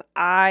 because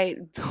I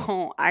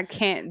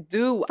can't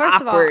do First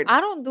awkward. of all,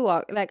 I don't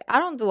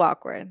do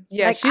awkward.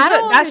 Yeah, like, she's I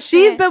don't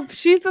understand.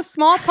 she's the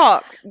small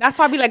talk. That's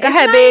why I be like, go It's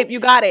ahead, not- babe,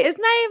 you got it. It's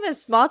not even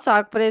small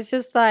talk, but it's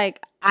just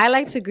like, I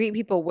like to greet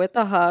people with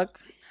a hug.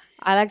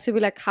 I like to be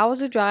like, how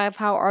was the drive?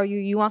 How are you?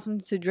 You want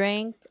something to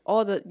drink?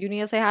 Oh, you need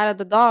to say hi to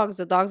the dogs.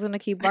 The dog's gonna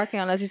keep barking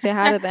unless you say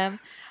hi to them.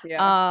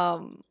 Yeah.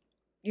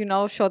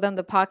 Show them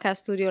the podcast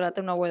studio, let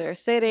them know where they're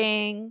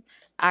sitting,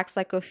 ask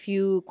like a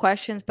few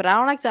questions, but I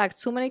don't like to ask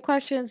too many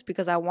questions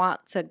because I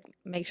want to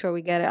make sure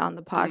we get it on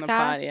the podcast. On the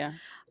pod, yeah.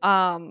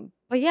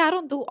 But yeah, I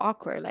don't do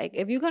awkward. Like,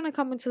 if you're gonna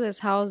come into this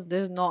house,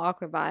 there's no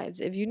awkward vibes.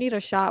 If you need a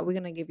shot, we're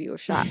gonna give you a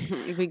shot.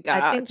 We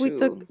got I think we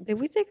to. did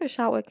we take a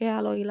shot with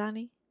Kealo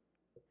Ilani?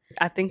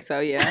 I think so,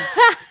 yeah.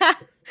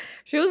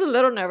 She was a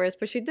little nervous,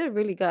 but she did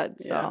really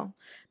good. So Yeah.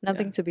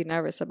 nothing to be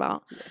nervous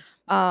about.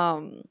 Yes.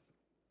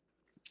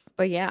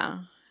 But yeah.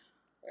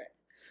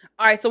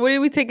 All right, so what are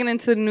we taking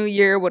into the new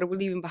year? What are we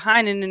leaving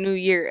behind in the new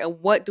year?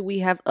 And what do we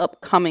have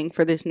upcoming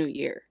for this new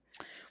year?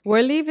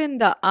 We're leaving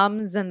the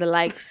ums and the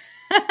likes,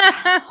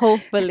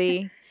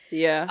 hopefully.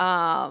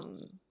 Yeah.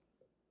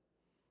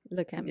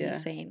 Look at me Yeah.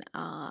 saying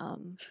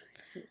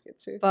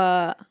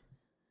but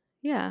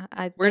yeah,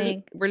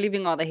 We're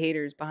leaving all the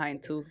haters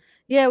behind too.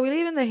 Yeah, we're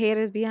leaving the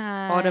haters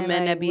behind. All the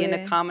men that be in the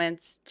we're-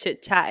 comments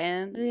chit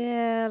chatting.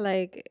 Yeah,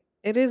 like,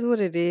 it is what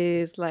it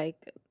is. Like,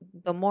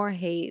 the more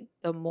hate,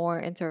 the more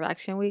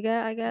interaction we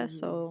get, I guess. Mhm.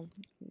 So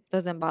it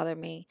doesn't bother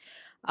me.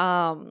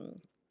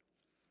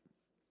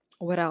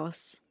 What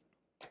else?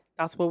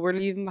 That's what we're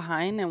leaving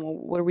behind, and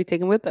what are we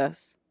taking with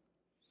us?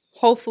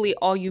 Hopefully,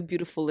 all you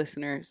beautiful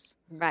listeners.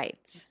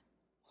 Right.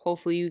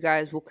 Hopefully, you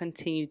guys will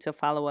continue to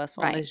follow us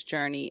on this Right.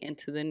 journey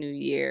into the new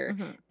year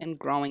Mhm. and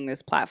growing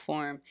this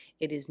platform.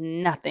 It is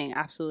nothing,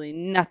 absolutely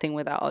nothing,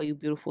 without all you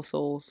beautiful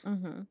souls.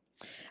 Mm-hmm.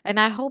 And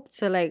I hope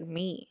to like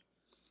meet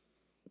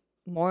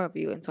more of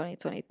you in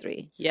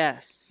 2023.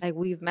 Yes. Like,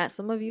 we've met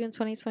some of you in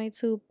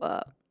 2022,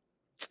 but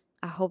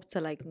I hope to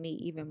like meet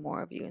even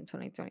more of you in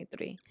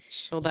 2023.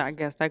 So that I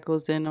guess that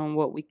goes in on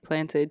what we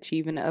plan to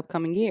achieve in the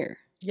upcoming year.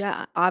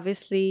 Yeah,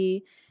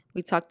 obviously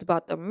we talked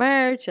about the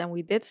merch and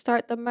we did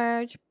start the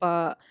merch,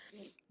 but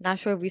not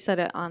sure if we said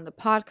it on the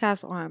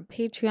podcast or on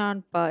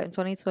Patreon, but in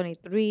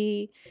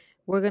 2023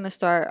 we're gonna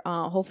start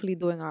hopefully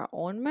doing our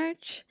own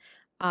merch,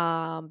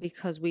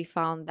 because we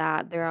found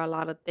that there are a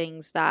lot of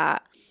things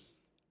that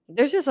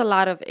there's just a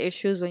lot of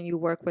issues when you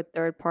work with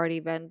third party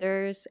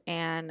vendors,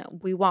 and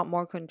we want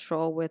more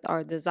control with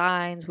our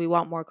designs. We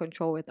want more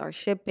control with our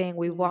shipping.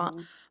 We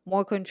want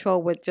more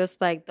control with just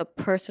like the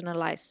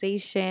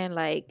personalization,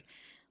 like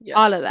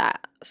all of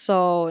that.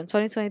 So in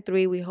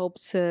 2023, we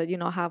hope to,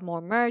 have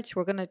more merch.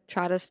 We're going to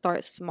try to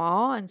start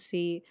small and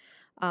see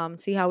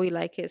how we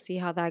like it, see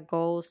how that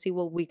goes, see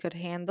what we could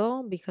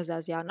handle, because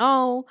as y'all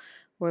know,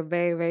 we're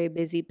very, very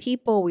busy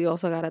people. We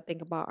also got to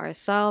think about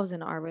ourselves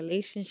and our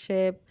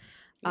relationship.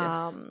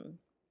 Yes.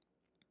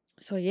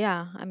 So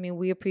yeah, I mean,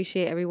 we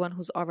appreciate everyone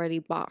who's already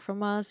bought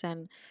from us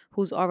and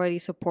who's already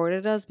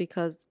supported us,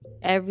 because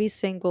every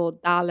single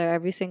dollar,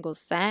 every single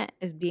cent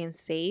is being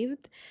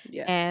saved.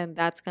 Yes. And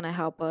that's going to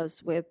help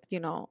us with,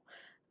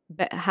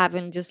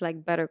 having just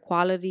like better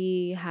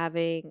quality,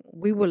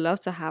 we would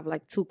love to have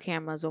like 2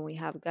 cameras when we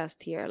have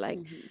guests here, like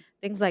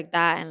things like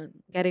that, and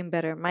getting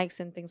better mics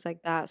and things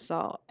like that.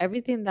 So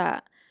everything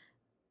that,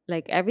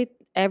 like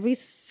every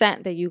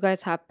cent that you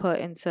guys have put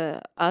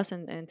into us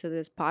and into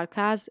this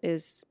podcast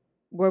is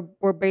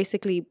we're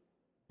basically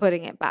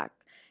putting it back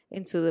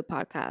into the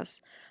podcast.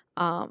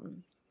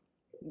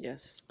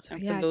 Yes.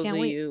 And for those of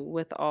you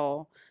with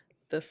all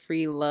the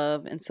free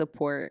love and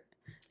support,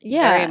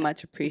 very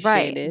much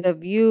appreciated. Right. The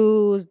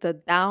views, the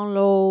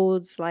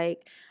downloads,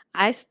 like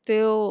I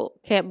still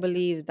can't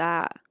believe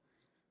that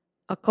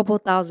a couple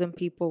thousand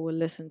people will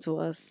listen to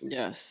us.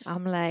 Yes.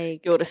 I'm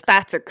like, yo, the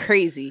stats are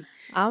crazy.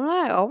 I'm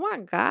like, oh my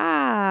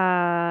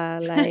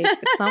God. Like,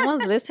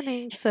 someone's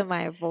listening to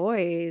my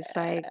voice,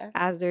 like,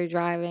 as they're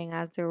driving,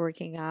 as they're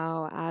working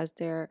out, as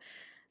they're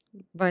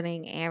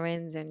running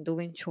errands and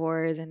doing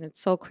chores. And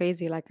it's so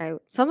crazy. Like,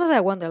 sometimes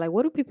I wonder, like,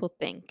 what do people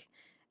think?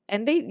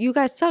 And you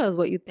guys tell us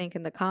what you think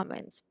in the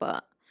comments.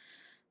 But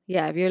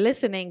yeah, if you're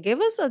listening,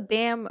 give us a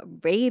damn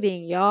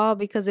rating, y'all.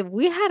 Because if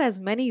we had as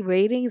many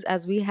ratings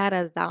as we had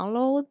as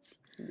downloads,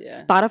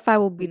 Spotify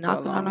will be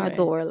knocking on our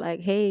door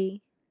like,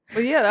 hey.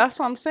 But yeah, that's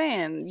what I'm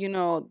saying.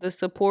 The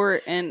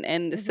support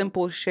and the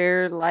simple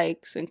share,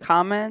 likes, and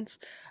comments.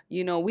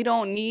 We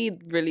don't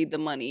need really the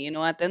money.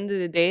 At the end of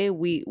the day,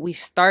 we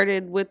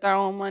started with our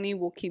own money.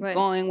 We'll keep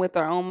going with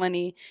our own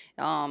money.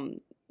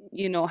 Having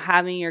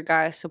your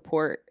guys'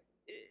 support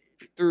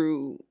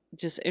through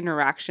just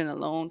interaction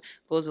alone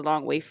goes a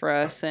long way for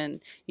us.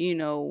 And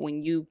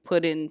when you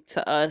put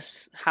into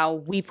us how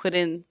we put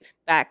in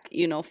back,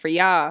 for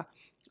y'all,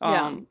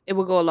 it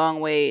will go a long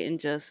way in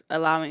just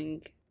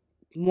allowing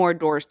more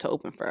doors to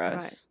open for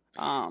us.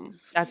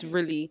 That's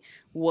really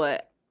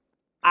what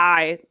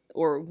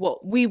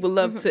what we would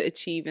love to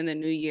achieve in the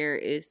new year,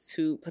 is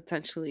to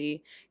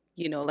potentially,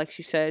 like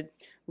she said,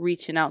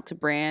 reaching out to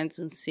brands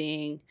and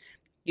seeing,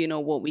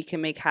 what we can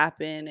make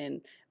happen,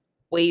 and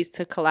ways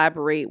to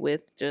collaborate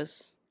with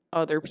just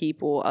other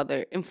people,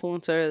 other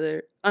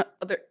influencers,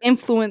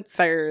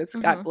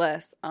 God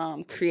bless,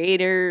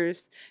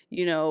 creators,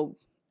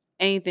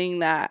 anything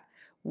that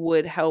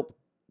would help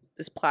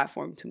this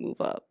platform to move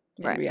up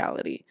in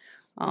reality.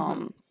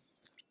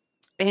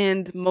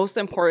 And most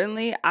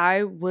importantly,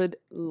 I would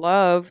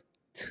love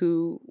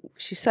to,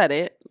 she said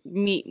it,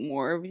 meet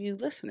more of you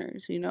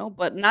listeners,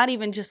 but not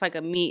even just like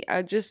a meet.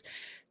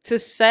 To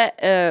set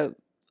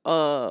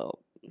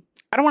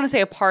I don't want to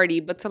say a party,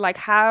 but to like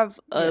have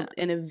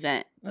an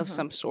event of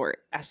some sort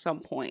at some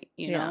point,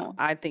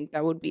 I think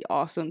that would be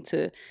awesome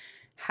to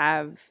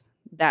have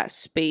that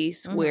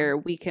space where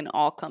we can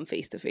all come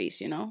face to face,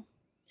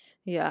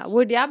 Yeah.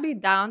 Would y'all be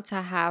down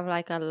to have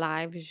like a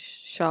live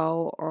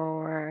show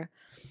or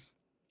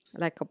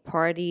like a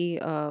party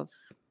of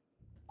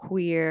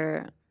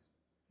queer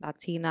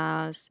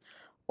Latinas,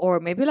 or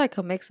maybe like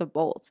a mix of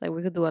both? Like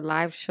we could do a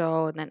live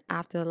show, and then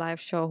after the live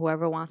show,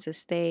 whoever wants to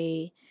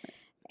stay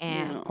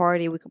and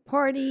party, we could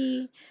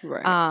party.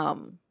 Right.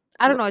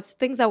 I don't know. It's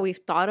things that we've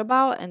thought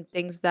about and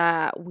things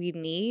that we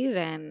need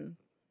and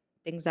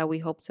things that we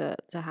hope to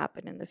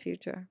happen in the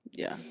future.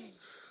 Yeah.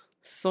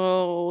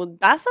 So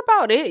that's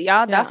about it,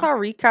 y'all. That's our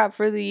recap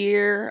for the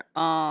year.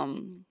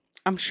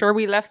 I'm sure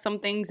we left some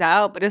things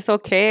out, but it's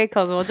okay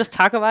because we'll just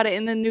talk about it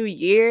in the new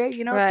year.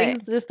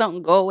 Things just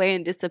don't go away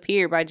and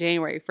disappear by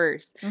January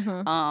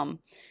 1st.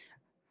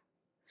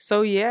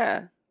 So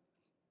yeah,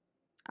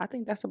 I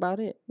think that's about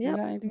it. Yeah,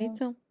 me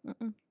too.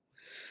 All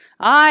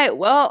right,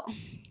 well,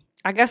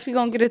 I guess we're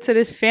going to get into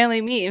this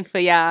family meeting for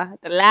y'all.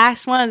 The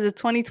last one is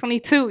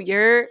 2022,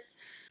 you're...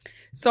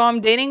 So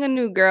I'm dating a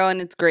new girl and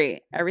it's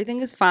great.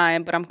 Everything is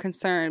fine, but I'm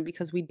concerned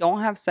because we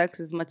don't have sex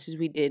as much as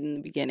we did in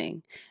the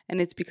beginning. And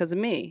it's because of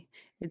me.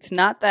 It's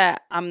not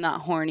that I'm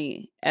not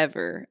horny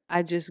ever.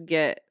 I just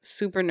get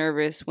super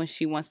nervous when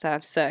she wants to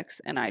have sex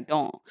and I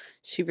don't.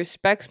 She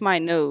respects my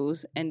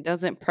nose and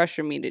doesn't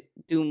pressure me to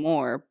do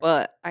more,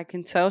 but I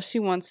can tell she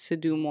wants to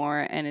do more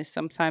and is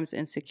sometimes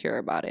insecure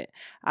about it.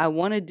 I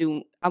want to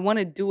do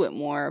it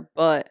more,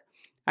 but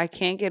I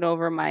can't get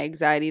over my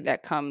anxiety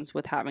that comes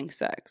with having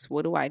sex.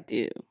 What do I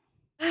do?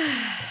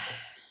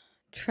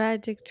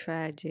 Tragic.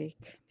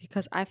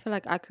 Because I feel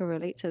like I could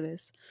relate to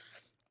this.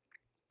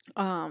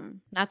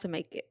 Not to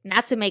make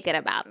it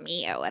about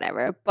me or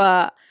whatever,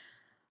 but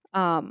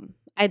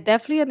I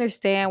definitely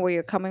understand where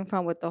you're coming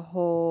from with the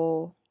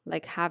whole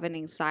like having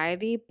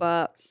anxiety,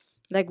 but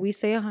like we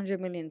say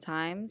 100 million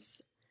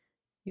times,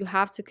 you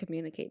have to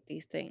communicate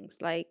these things.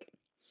 Like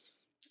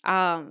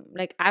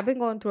I've been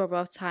going through a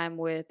rough time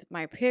with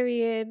my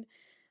period.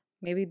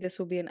 Maybe this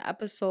will be an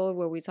episode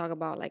where we talk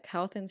about like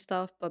health and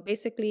stuff, but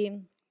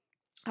basically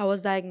I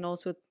was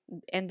diagnosed with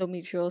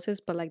endometriosis,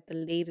 but like the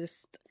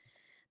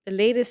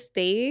latest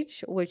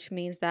stage, which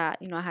means that,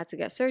 you know, I had to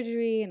get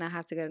surgery and I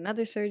have to get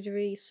another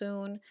surgery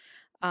soon.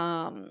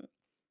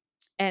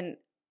 And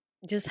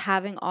just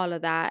having all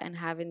of that and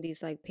having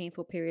these like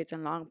painful periods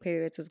and long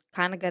periods was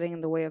kind of getting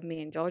in the way of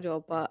me and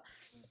JoJo. But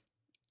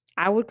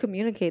I would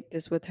communicate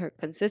this with her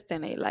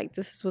consistently. Like,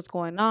 this is what's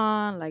going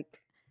on.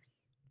 Like,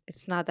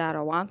 it's not that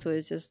I want to.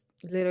 It's just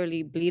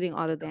literally bleeding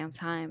all the damn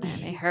time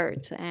and it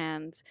hurts.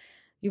 And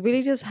you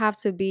really just have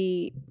to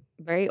be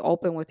very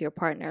open with your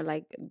partner.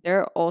 Like,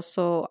 they're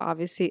also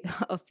obviously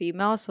a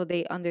female, so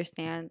they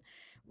understand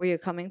where you're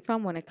coming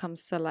from when it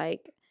comes to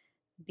like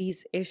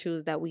these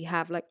issues that we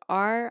have. Like,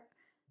 our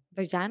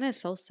vagina is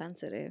so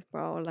sensitive,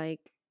 bro.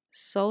 Like,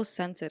 so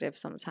sensitive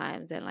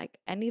sometimes, and like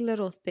any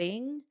little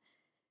thing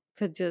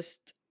could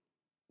just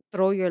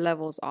throw your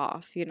levels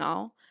off, you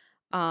know?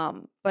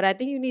 But I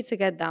think you need to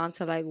get down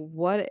to like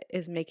what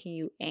is making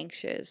you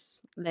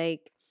anxious.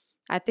 Like,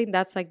 I think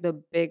that's like the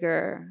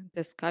bigger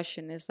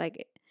discussion is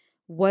like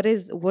what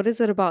is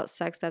it about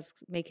sex that's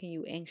making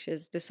you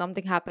anxious? Did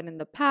something happen in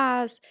the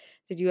past?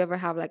 Did you ever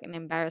have like an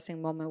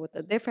embarrassing moment with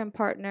a different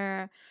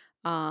partner?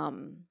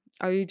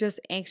 Are you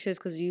just anxious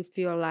because you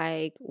feel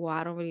like, well,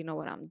 I don't really know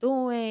what I'm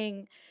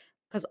doing?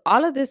 Because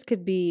all of this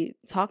could be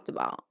talked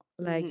about.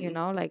 Like, you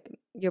know, like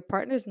your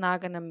partner's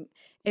not gonna,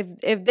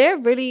 if they're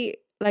really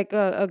like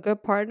a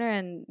good partner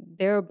and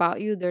they're about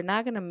you, they're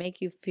not gonna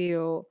make you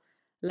feel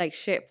like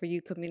shit for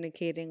you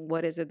communicating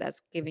what is it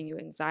that's giving you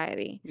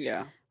anxiety.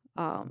 Yeah.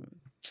 Um,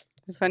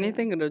 If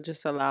anything, it'll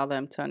just allow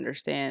them to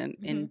understand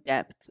in Mhm.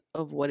 depth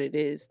of what it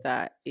is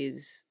that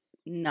is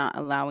not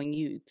allowing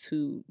you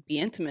to be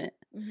intimate.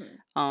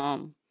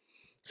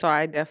 So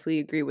I definitely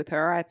agree with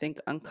her. I think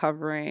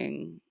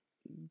uncovering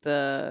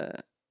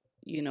the,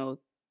 you know,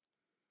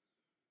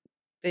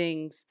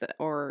 things that,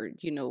 or,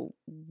 you know,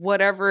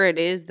 whatever it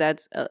is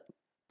that's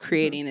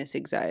creating this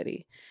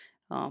anxiety,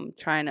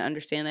 trying to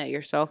understand that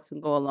yourself can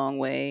go a long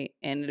way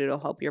and it'll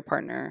help your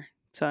partner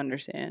to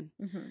understand.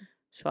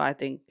 So I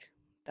think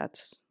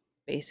that's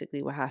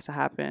basically what has to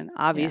happen.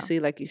 Obviously,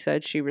 like you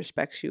said, she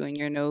respects you and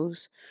your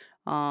nose.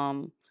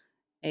 And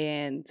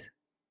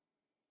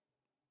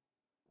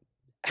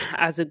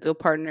as a good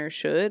partner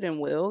should and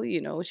will,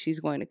 you know, she's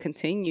going to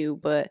continue.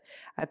 But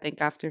I think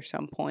after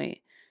some point,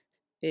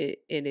 it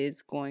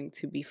is going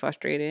to be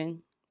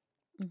frustrating.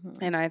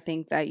 And I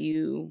think that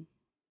you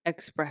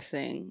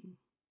expressing,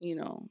 you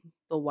know,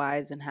 the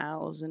whys and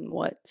hows and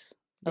whats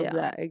of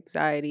that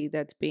anxiety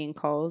that's being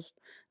caused,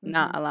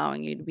 not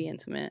allowing you to be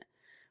intimate,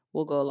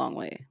 will go a long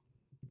way.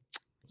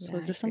 So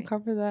just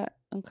uncover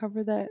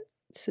that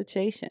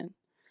situation.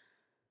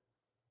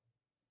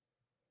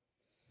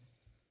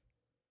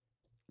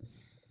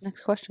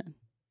 Next question.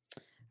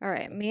 All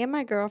right. Me and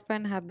my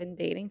girlfriend have been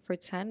dating for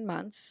 10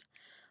 months.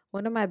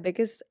 One of my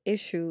biggest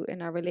issue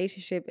in our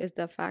relationship is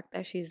the fact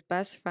that she's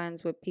best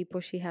friends with people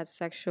she had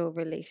sexual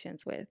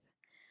relations with.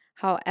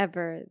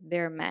 However,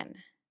 they're men.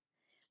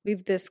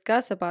 We've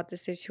discussed about the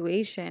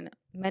situation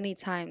many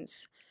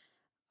times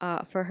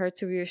for her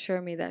to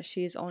reassure me that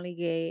she's only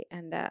gay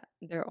and that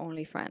they're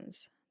only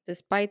friends.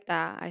 Despite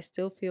that, I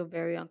still feel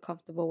very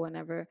uncomfortable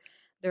whenever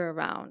they're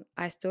around.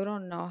 I still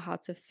don't know how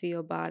to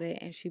feel about it,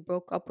 and she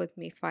broke up with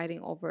me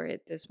fighting over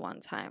it this one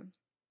time.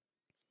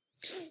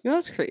 You know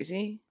what's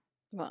crazy?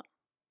 What?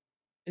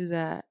 Is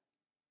that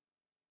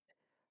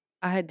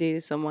I had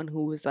dated someone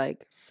who was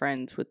like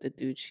friends with the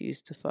dude she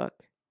used to fuck.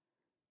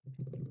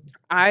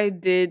 I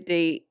did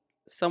date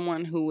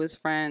someone who was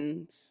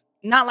friends,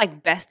 not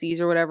like besties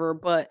or whatever,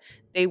 but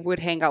they would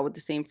hang out with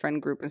the same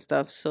friend group and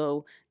stuff.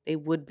 So they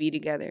would be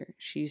together.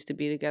 She used to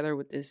be together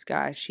with this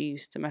guy she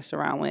used to mess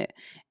around with.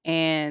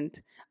 And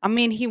I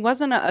mean, he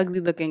wasn't an ugly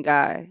looking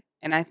guy.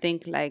 And I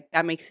think like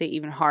that makes it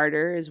even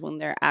harder is when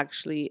they're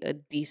actually a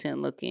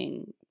decent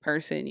looking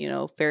person, you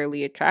know,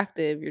 fairly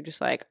attractive. You're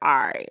just like, all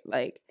right,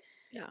 like,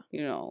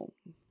 you know,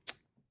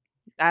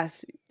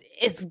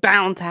 it's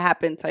bound to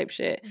happen type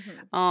shit.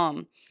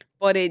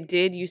 But it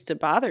did used to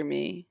bother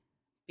me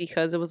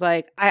because it was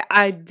like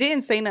I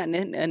didn't say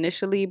nothing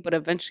initially, but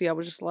eventually I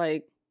was just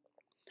like,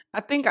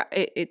 I think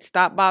it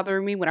stopped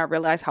bothering me when I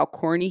realized how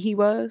corny he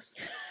was.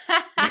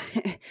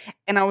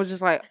 And I was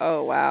just like,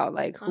 oh, wow.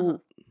 Like,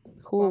 who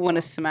would want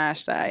to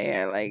smash that?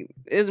 Yeah, like,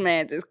 this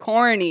man just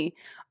corny.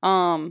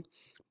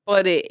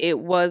 But it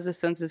was a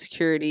sense of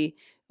security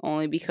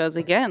only because,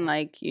 again,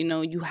 like, you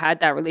know, you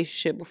had that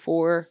relationship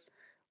before.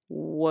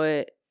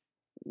 And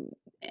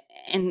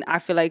I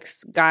feel like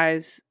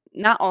guys,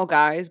 not all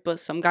guys, but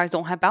some guys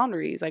don't have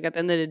boundaries. Like, at the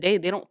end of the day,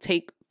 they don't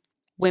take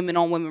women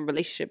on women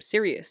relationships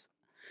serious.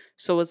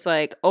 So it's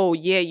like, oh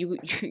yeah, you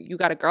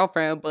got a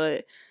girlfriend,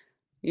 but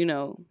you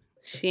know,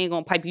 she ain't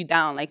gonna pipe you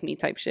down like me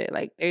type shit.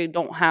 Like, they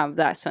don't have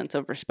that sense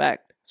of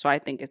respect. So I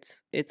think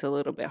it's a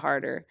little bit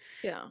harder.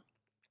 Yeah.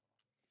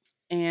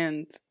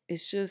 And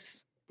it's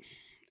just,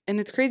 and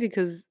it's crazy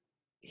because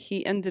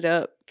he ended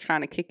up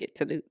trying to kick it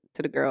to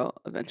the girl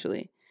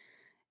eventually.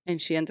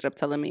 And she ended up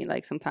telling me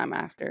like sometime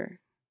after.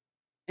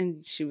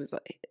 And she was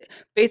like,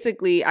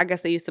 basically, I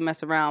guess they used to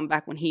mess around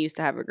back when he used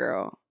to have a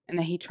girl. And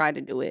then he tried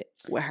to do it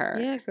with her.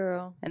 Yeah,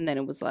 girl. And then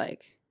it was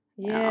like,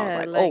 yeah, I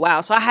was like, oh,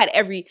 wow. So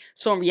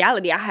in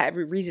reality, I had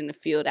every reason to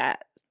feel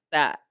that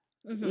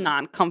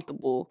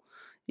non-comfortable,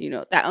 you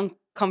know, that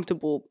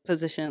uncomfortable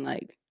position.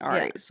 Like, all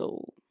right,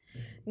 so.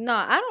 No,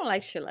 I don't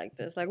like shit like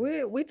this. Like,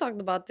 we talked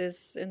about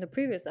this in the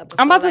previous episode.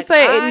 I'm about to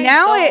say,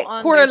 now it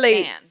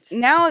correlates.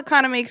 Understand. Now it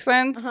kind of makes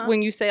sense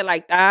when you say it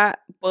like that.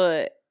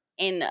 But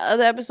in the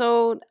other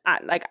episode,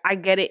 I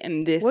get it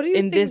in this, what do you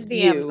in think this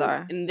DMs view,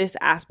 are? in this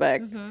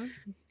aspect.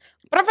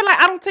 But I feel like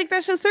I don't take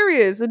that shit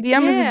serious. A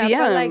DM is a DM.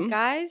 But like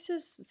guys,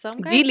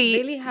 some guys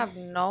really have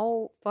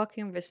no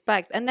fucking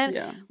respect. And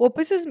then what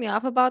pisses me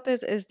off about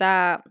this is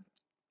that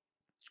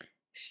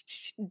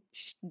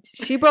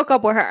she broke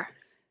up with her.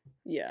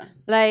 Yeah.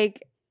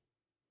 Like,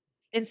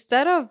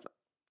 instead of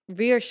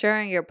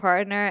reassuring your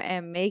partner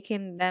and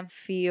making them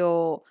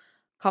feel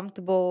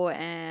comfortable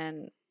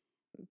and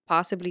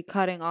possibly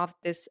cutting off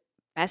this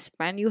best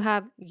friend you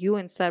have, you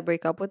instead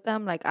break up with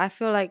them. Like, I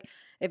feel like,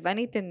 if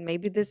anything,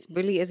 maybe this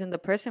really isn't the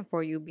person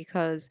for you,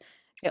 because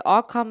it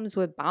all comes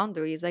with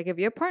boundaries. Like, if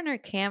your partner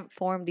can't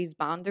form these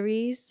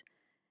boundaries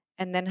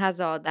and then has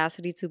the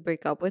audacity to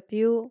break up with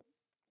you,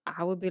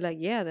 I would be like,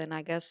 yeah, then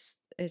I guess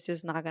it's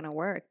just not gonna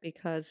work,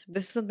 because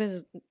this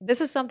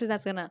is something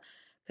that's gonna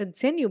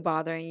continue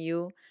bothering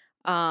you.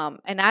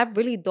 And I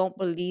really don't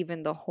believe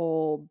in the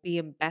whole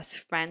being best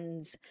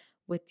friends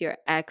with your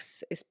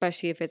ex,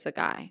 especially if it's a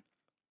guy.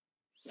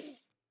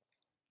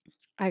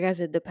 I guess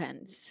it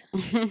depends,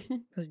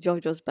 because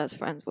JoJo's best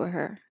friends with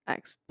her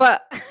ex.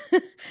 But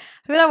I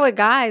feel like with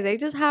guys, they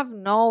just have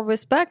no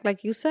respect,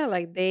 like you said.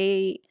 Like,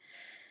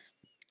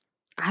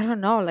 I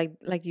don't know,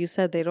 like you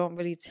said, they don't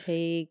really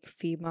take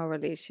female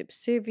relationships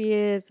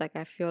serious. Like,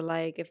 I feel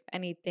like, if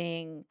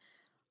anything,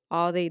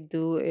 all they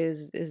do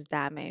is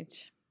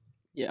damage.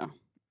 Yeah.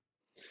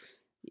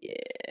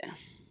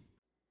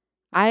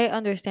 I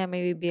understand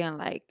maybe being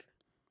like,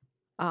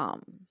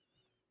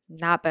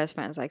 not best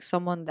friends, like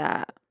someone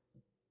that,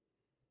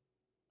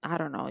 I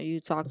don't know,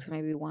 you talk to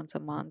maybe once a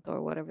month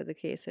or whatever the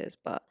case is,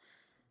 but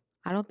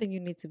I don't think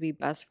you need to be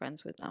best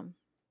friends with them.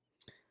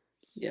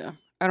 Yeah.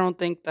 I don't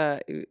think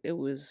that it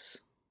was,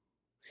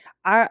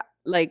 I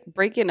like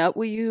breaking up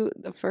with you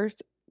the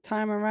first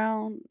time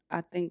around.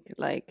 I think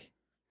like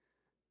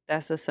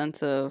that's a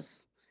sense of,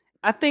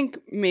 I think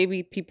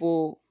maybe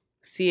people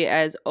see it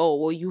as, oh,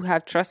 well, you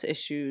have trust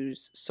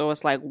issues, so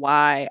it's like,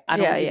 why I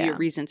don't give you a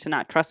reason to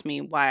not trust me,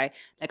 why,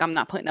 like, I'm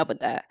not putting up with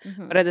that.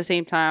 But at the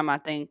same time, I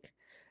think,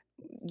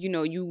 you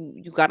know,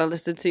 you gotta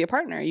listen to your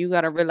partner. You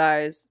gotta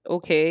realize,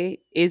 okay,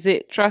 is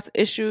it trust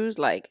issues?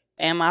 Like,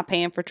 am I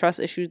paying for trust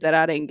issues that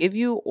I didn't give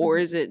you? Or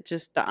is it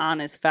just the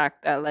honest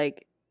fact that,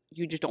 like,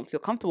 you just don't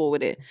feel comfortable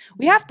with it?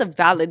 We have to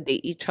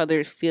validate each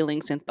other's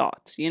feelings and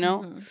thoughts, you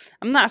know?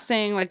 I'm not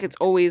saying, like, it's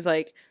always,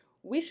 like,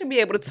 we should be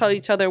able to tell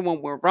each other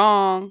when we're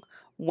wrong,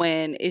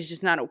 when it's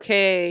just not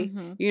okay,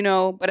 you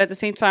know? But at the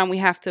same time, we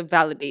have to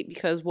validate,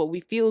 because what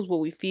we feel is what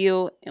we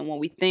feel, and what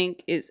we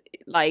think is,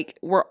 like,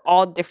 we're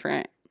all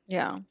different.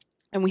 Yeah.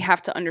 And we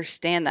have to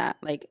understand that,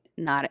 like,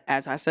 not,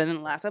 as I said in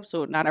the last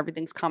episode, not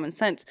everything's common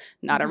sense.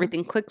 Not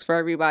everything clicks for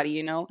everybody,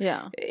 you know?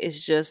 Yeah.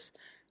 It's just,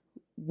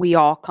 we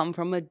all come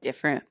from a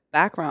different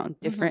background,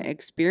 different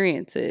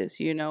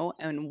experiences, you know?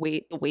 And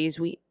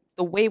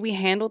the way we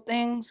handle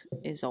things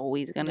is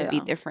always going to be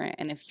different.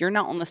 And if you're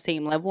not on the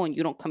same level and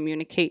you don't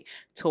communicate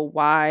to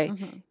why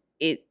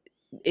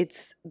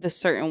it's the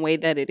certain way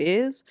that it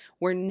is,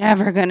 we're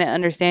never going to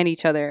understand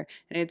each other.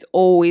 And it's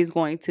always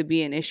going to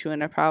be an issue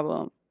and a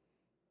problem.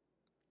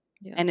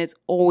 Yeah. And it's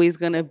always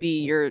gonna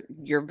be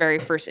your very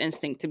first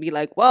instinct to be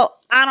like, well,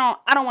 I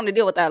don't want to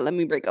deal with that. Let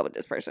me break up with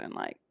this person.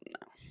 Like,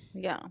 no.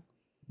 Yeah.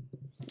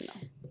 No.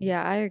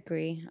 Yeah, I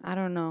agree. I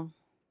don't know.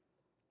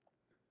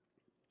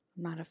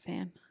 I'm not a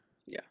fan.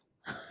 Yeah.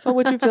 So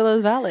what you feel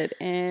is valid,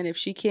 and if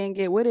she can't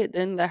get with it,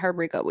 then let her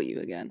break up with you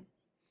again.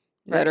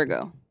 Let her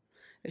go.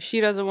 If she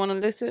doesn't want to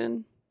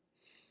listen,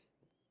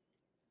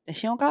 then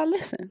she don't gotta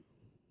listen.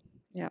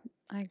 Yeah,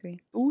 I agree.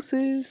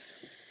 Deuces.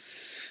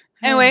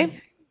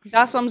 Anyway.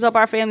 That sums up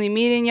our family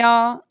meeting,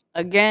 y'all.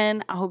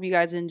 Again, I hope you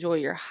guys enjoy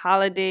your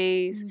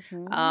holidays.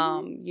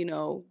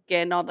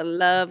 Getting all the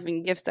love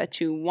and gifts that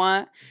you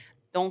want.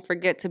 Don't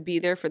forget to be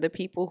there for the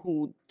people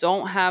who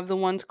don't have the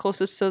ones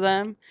closest to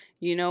them.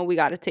 We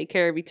got to take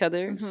care of each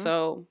other.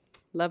 So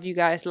love you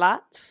guys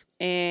lots.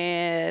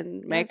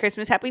 And Merry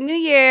Christmas, Happy New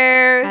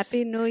Year's.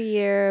 Happy New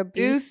Year.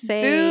 Be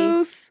safe.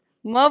 Deuce.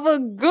 Mother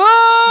Goose.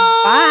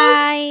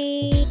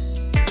 Bye.